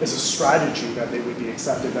is a strategy that they would be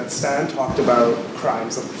accepted, that Stan talked about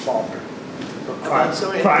crimes of the father, or crimes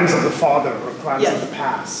of the father, or crimes of the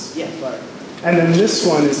past. Yes. Right. And then this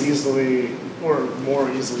one is easily, or more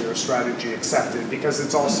easily, a strategy accepted because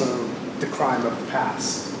it's also the crime of the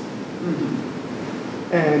past.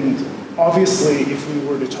 Mm-hmm. And obviously, if we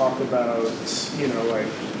were to talk about, like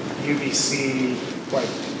UBC, like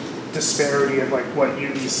disparity of like what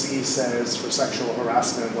UBC says for sexual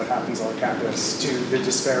harassment, what happens on campus, to the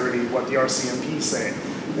disparity of what the RCMP say,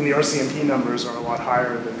 and the RCMP numbers are a lot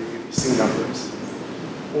higher than the UBC numbers.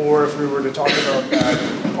 Or if we were to talk about that,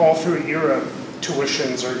 all through Europe,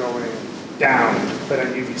 tuitions are going down, but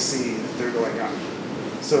at UBC, they're going up.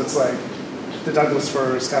 So it's like, the Douglas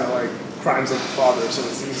fir is kind of like crimes of the father, so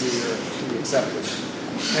it's easier to be accepted.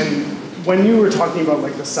 And when you were talking about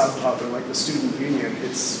like the sub-hub or like the student union,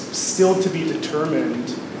 it's still to be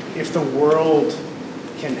determined if the world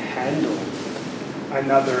can handle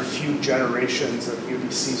another few generations of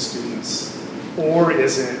UBC students, or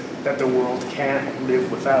is it that the world can't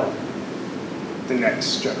live without the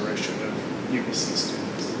next generation of UBC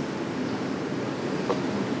students?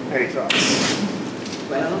 Any thoughts?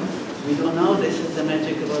 Well, we don't know. This is the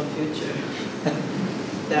magic about future.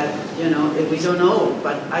 That, we don't know.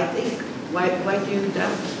 But I think, why do you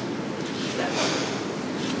doubt that?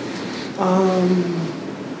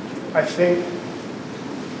 I think,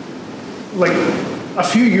 like, a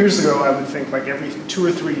few years ago, I would think, like, every 2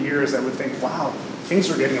 or 3 years, I would think, wow, things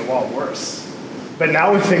are getting a lot worse. But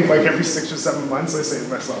now I think, like, every 6 or 7 months, I say to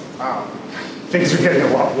myself, wow, things are getting a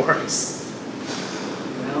lot worse.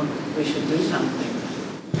 Well, we should do something.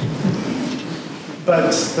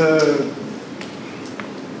 But just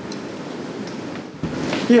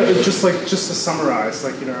to summarize,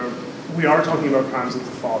 we are talking about crimes of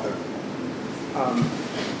the father.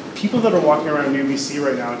 People that are walking around UBC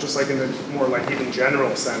right now, just like in the more like even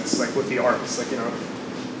general sense, like with the arts,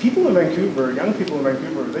 people in Vancouver, young people in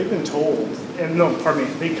Vancouver, they've been told,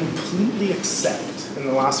 they completely accept in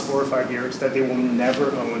the last 4 or 5 years that they will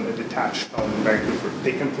never own a detached home in Vancouver.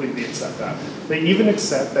 They completely accept that. They even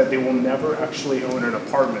accept that they will never actually own an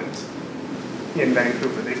apartment in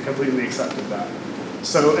Vancouver. They've completely accepted that.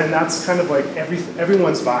 So, and that's kind of like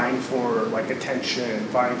everyone's vying for like attention,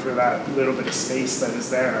 vying for that little bit of space that is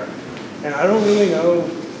there. And I don't really know,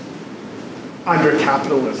 under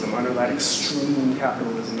capitalism, under that extreme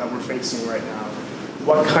capitalism that we're facing right now,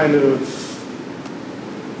 what kind of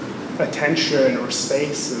attention or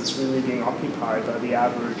space is really being occupied by the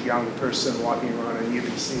average young person walking around in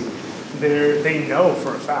UBC. They know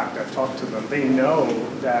for a fact, I've talked to them, they know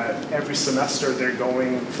that every semester they're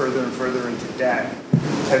going further and further into debt,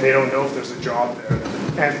 and they don't know if there's a job there.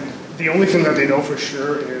 And the only thing that they know for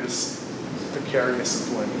sure is precarious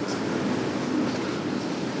employment.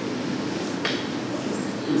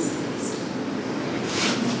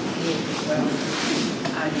 Well,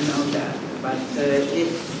 I don't know that, but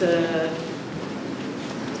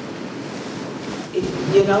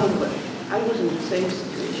I was in the same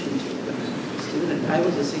situation too when I was a student. I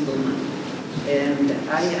was a single mom, and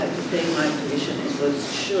I had to pay my tuition and was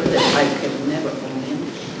sure that I could never own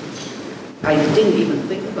anything. I didn't even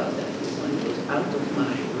think about that when it was out of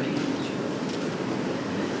my range.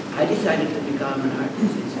 I decided to become an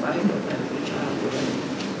artist in spite of every childhood,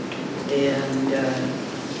 and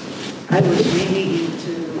I was really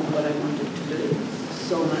into what I wanted to do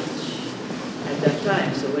so much at that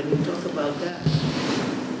time. So when you talk about that,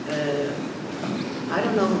 I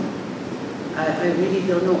don't know. I really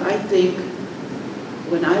don't know. I think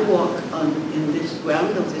when I walk in this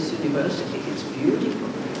ground of this university, it's beautiful.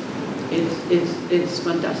 It's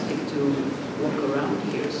fantastic to walk around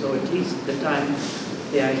here. So at least the time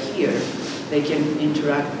they are here, they can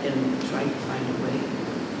interact and try to find a way.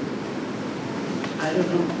 I don't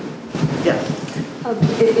know. Yeah.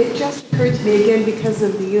 It just occurred to me again because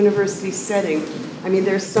of the university setting. I mean,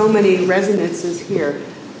 there's so many resonances here.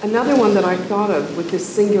 Another one that I thought of with this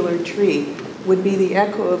singular tree would be the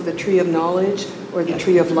echo of the tree of knowledge or the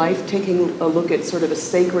tree of life, taking a look at sort of a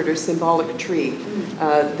sacred or symbolic tree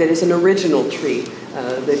that is an original tree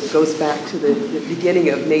that goes back to the beginning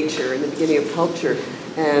of nature and the beginning of culture,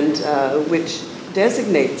 and which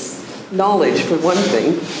designates knowledge for one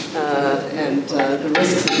thing, and the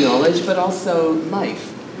risks of knowledge, but also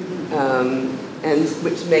life, and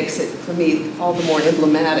which makes it, for me, all the more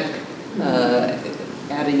emblematic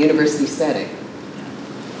at a university setting.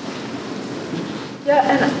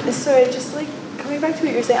 Yeah, and sorry, just like coming back to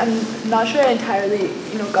what you're saying, I'm not sure I entirely,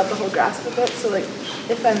 got the whole grasp of it. So like,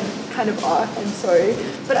 if I'm kind of off, I'm sorry.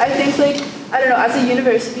 But I think like, I don't know, as a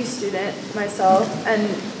university student myself, and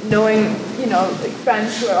knowing, like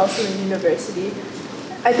friends who are also in university,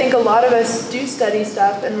 I think a lot of us do study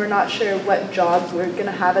stuff, and we're not sure what job we're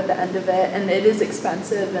gonna have at the end of it, and it is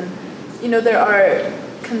expensive, and there are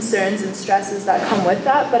concerns and stresses that come with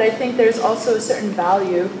that. But I think there's also a certain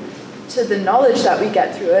value to the knowledge that we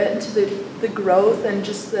get through it, and to the growth, and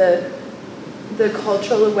just the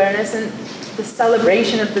cultural awareness, and the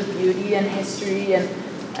celebration of the beauty and history, and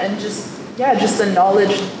just the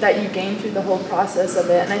knowledge that you gain through the whole process of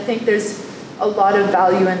it. And I think there's a lot of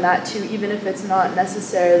value in that too, even if it's not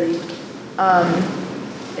necessarily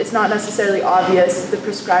obvious the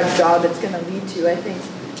prescribed job it's going to lead to. I think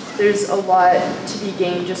there's a lot to be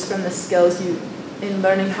gained just from the skills in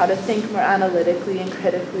learning how to think more analytically and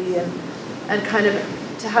critically, and kind of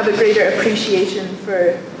to have a greater appreciation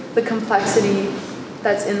for the complexity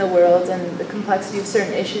that's in the world, and the complexity of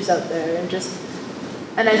certain issues out there,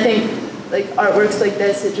 and I think like artworks like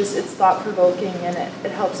this, it's thought-provoking, and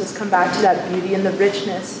it helps us come back to that beauty and the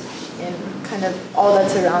richness in kind of all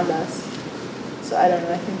that's around us. So I don't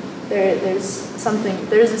know, I think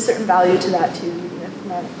there's a certain value to that too, even if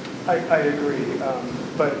not. I agree,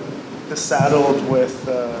 but the saddled with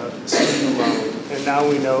student loan, and now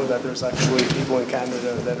we know that there's actually people in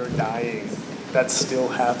Canada that are dying that still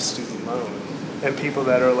have student loan, and people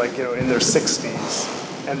that are like, in their 60s,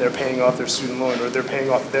 and they're paying off their student loan, or they're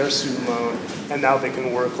paying off their student loan, and now they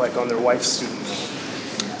can work like on their wife's student loan.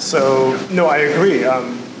 So, no, I agree.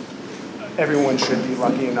 Everyone should be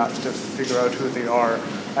lucky enough to figure out who they are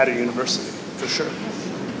at a university, for sure.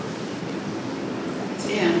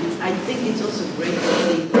 And I think it's also great to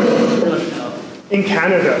see, in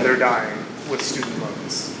Canada, they're dying with student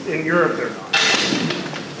loans. In Europe, they're not.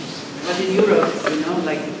 But in Europe,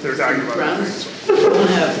 like they're dying about France, they don't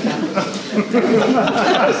have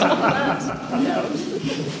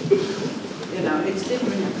it's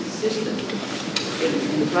different system.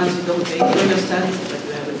 In France, you don't pay for your studies, but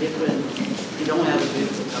you have you don't have a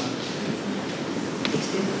beautiful campus. It's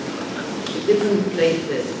different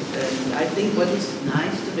places, and I think what is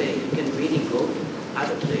nice today, you can really go to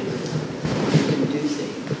other places, you can do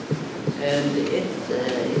things, and it's a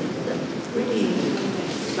pretty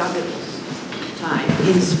fabulous time,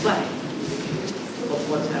 in spite of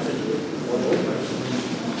what's happening all over,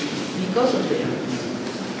 because of the art.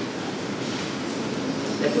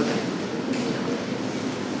 That's what I think.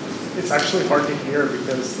 It's actually hard to hear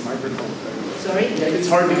because the microphone thing. Sorry? It's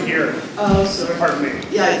hard to hear. Oh, sorry. Pardon me.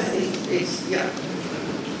 Yeah, it's yeah.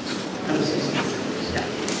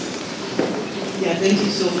 Yeah, thank you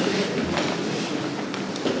so much.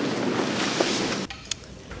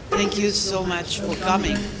 Thank you so much for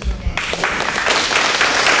coming.